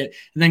Nebraska target,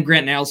 and then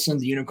Grant Nelson,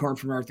 the unicorn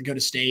from North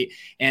Dakota State.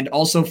 And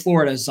also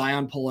Florida,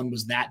 Zion Pullen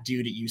was that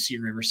dude at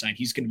UC Riverside.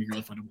 He's going to be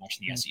really fun to watch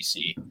in the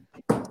SEC.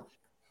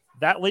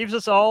 That leaves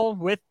us all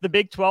with the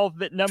Big 12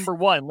 at number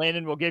 1.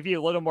 Landon, we'll give you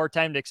a little more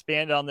time to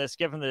expand on this,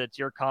 given that it's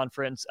your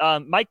conference.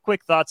 My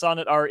quick thoughts on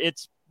it are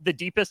it's the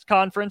deepest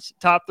conference,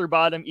 top through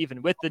bottom,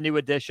 even with the new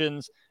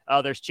additions.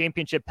 There's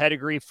championship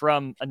pedigree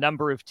from a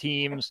number of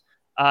teams.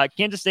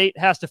 Kansas State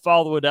has to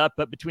follow it up,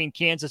 but between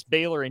Kansas,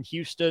 Baylor, and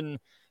Houston,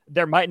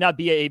 there might not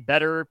be a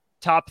better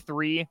top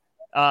 3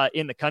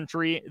 in the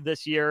country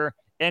this year.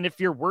 And if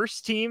your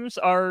worst teams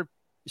are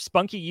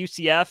spunky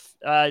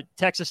UCF,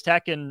 Texas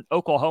Tech, and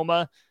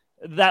Oklahoma,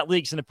 that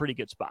league's in a pretty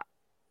good spot.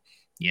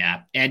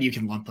 Yeah, and you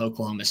can lump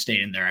Oklahoma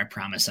State in there. I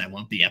promise I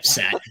won't be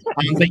upset.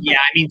 But yeah,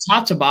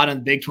 top to bottom,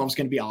 the Big 12 is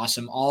going to be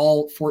awesome.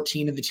 All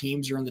 14 of the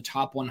teams are in the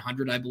top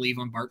 100, I believe,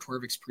 on Bart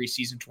Torvik's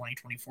preseason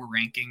 2024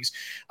 rankings.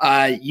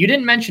 You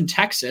didn't mention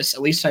Texas,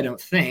 at least I don't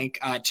think.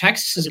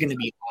 Texas is going to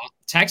be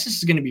Texas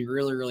is going to be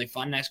really, really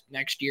fun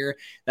next year.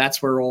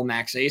 That's where old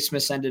Max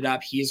Asmus ended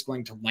up. He is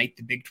going to light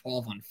the Big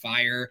 12 on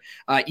fire.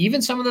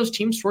 Even some of those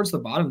teams towards the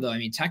bottom, though. I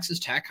mean, Texas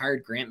Tech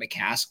hired Grant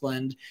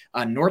McCaskland.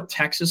 North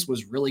Texas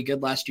was really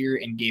good last year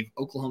and gave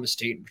Oklahoma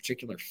State in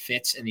particular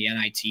fits in the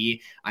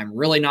NIT. I'm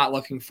really not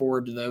looking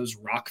forward to those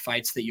rock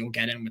fights that you'll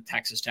get in with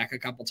Texas Tech a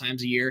couple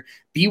times a year.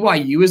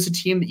 BYU is a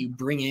team that you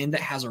bring in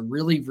that has a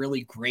really,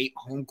 really great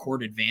home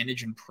court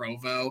advantage in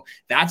Provo.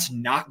 That's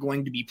not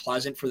going to be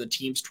pleasant for the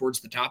teams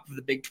towards the top of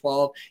the Big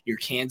 12, your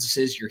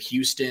Kansases, your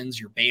Houstons,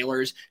 your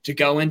Baylors, to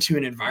go into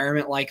an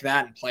environment like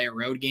that and play a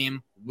road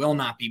game will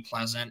not be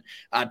pleasant.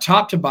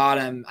 Top to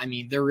bottom, I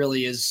mean, there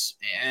really is,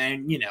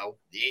 and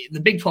the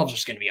Big 12 is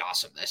just going to be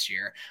awesome this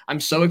year. I'm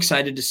so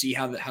excited to see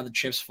how the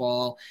chips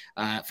fall.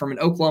 From an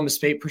Oklahoma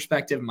State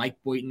perspective, Mike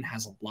Boynton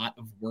has a lot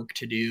of work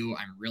to do.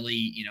 I'm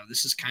really,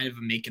 this is kind of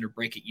a make it or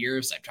break it year,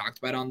 as I've talked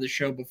about on this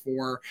show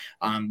before,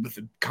 with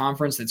a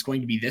conference that's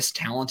going to be this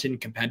talented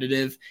and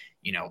competitive.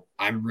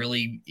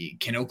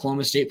 Can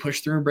Oklahoma State push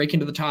through and break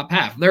into the top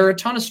half? There are a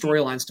ton of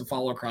storylines to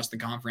follow across the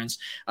conference,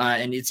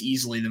 and it's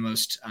easily the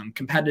most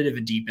competitive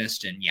and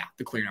deepest, and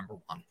the clear number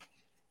one.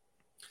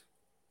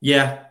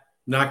 Yeah,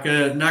 not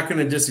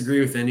gonna disagree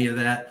with any of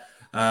that.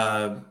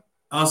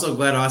 Also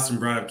glad Austin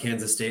brought up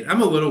Kansas State.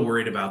 I'm a little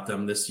worried about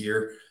them this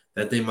year,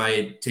 that they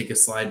might take a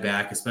slide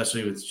back,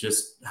 especially with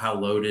just how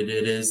loaded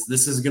it is.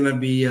 This is gonna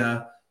be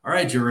all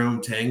right,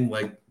 Jerome Tang,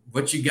 like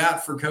what you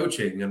got for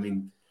coaching. I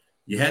mean,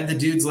 you had the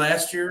dudes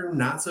last year,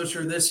 not so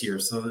sure this year.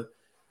 So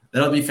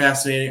that'll be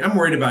fascinating. I'm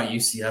worried about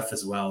UCF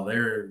as well.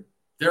 They're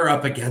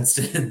up against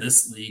it in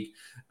this league.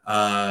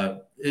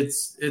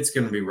 It's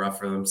going to be rough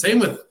for them. Same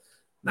with,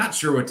 not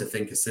sure what to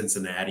think of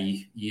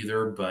Cincinnati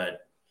either.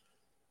 But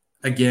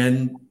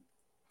again,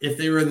 if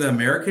they were in the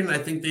American, I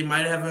think they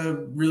might have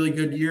a really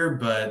good year,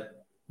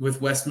 but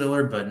with Wes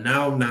Miller. But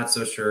now I'm not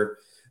so sure.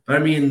 But I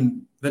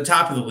mean, the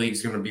top of the league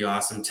is going to be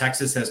awesome.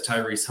 Texas has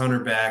Tyrese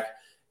Hunter back.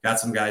 Got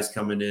some guys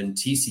coming in.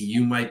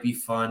 TCU might be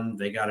fun.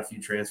 They got a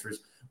few transfers.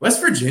 West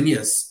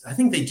Virginia's, I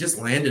think they just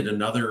landed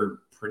another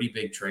pretty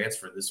big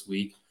transfer this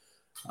week.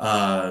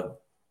 And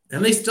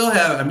they still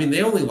have, I mean,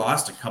 they only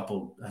lost a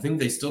couple. I think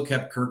they still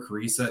kept Kirk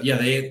Carissa. Yeah,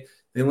 they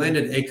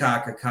landed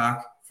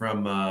Akok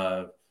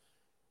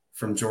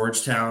from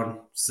Georgetown.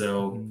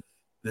 So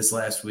this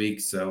last week.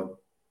 So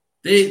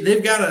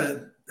they've got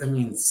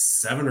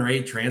 7 or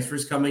 8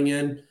 transfers coming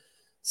in.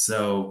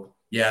 So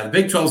yeah, the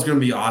Big 12 is going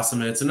to be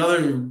awesome. And it's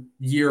another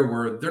year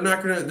where there's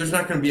not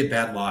going to be a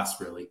bad loss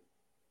really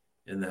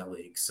in that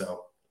league.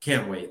 So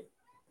can't wait.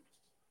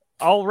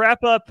 I'll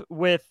wrap up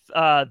with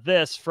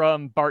this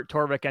from Bart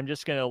Torvik. I'm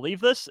just going to leave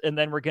this and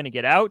then we're going to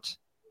get out.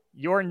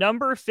 Your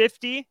number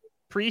 50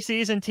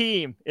 preseason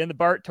team in the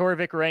Bart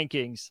Torvik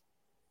rankings,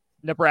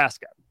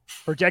 Nebraska,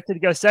 projected to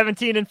go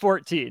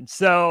 17-14.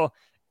 So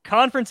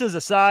conferences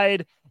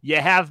aside, you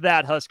have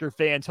that, Husker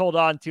fans. Hold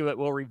on to it.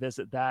 We'll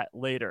revisit that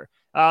later.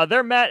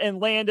 They're Matt and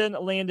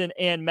Landon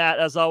and Matt.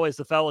 As always,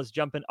 the fellas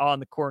jumping on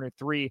the corner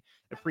 3.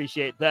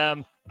 Appreciate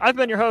them. I've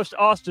been your host,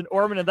 Austin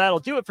Orman, and that'll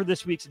do it for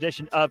this week's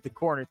edition of the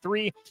Corner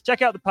 3.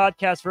 Check out the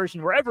podcast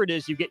version wherever it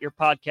is you get your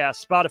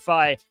podcast,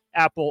 Spotify,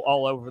 Apple,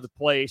 all over the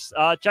place.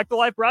 Check the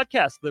live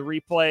broadcast, the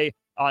replay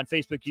on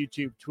Facebook,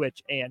 YouTube,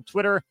 Twitch, and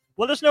Twitter.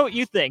 Let us know what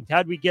you think.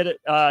 How'd we get it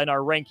in our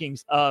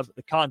rankings of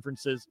the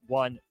conferences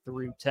 1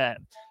 through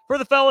 10? For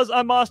the fellas,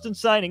 I'm Austin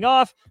signing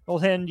off. We'll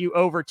hand you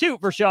over to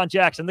Vershawn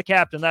Jackson, the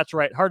captain. That's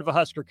right. Heart of a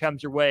Husker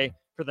comes your way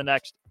for the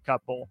next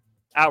couple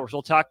hours.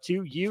 We'll talk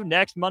to you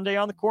next Monday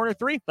on the Corner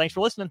 3. Thanks for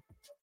listening.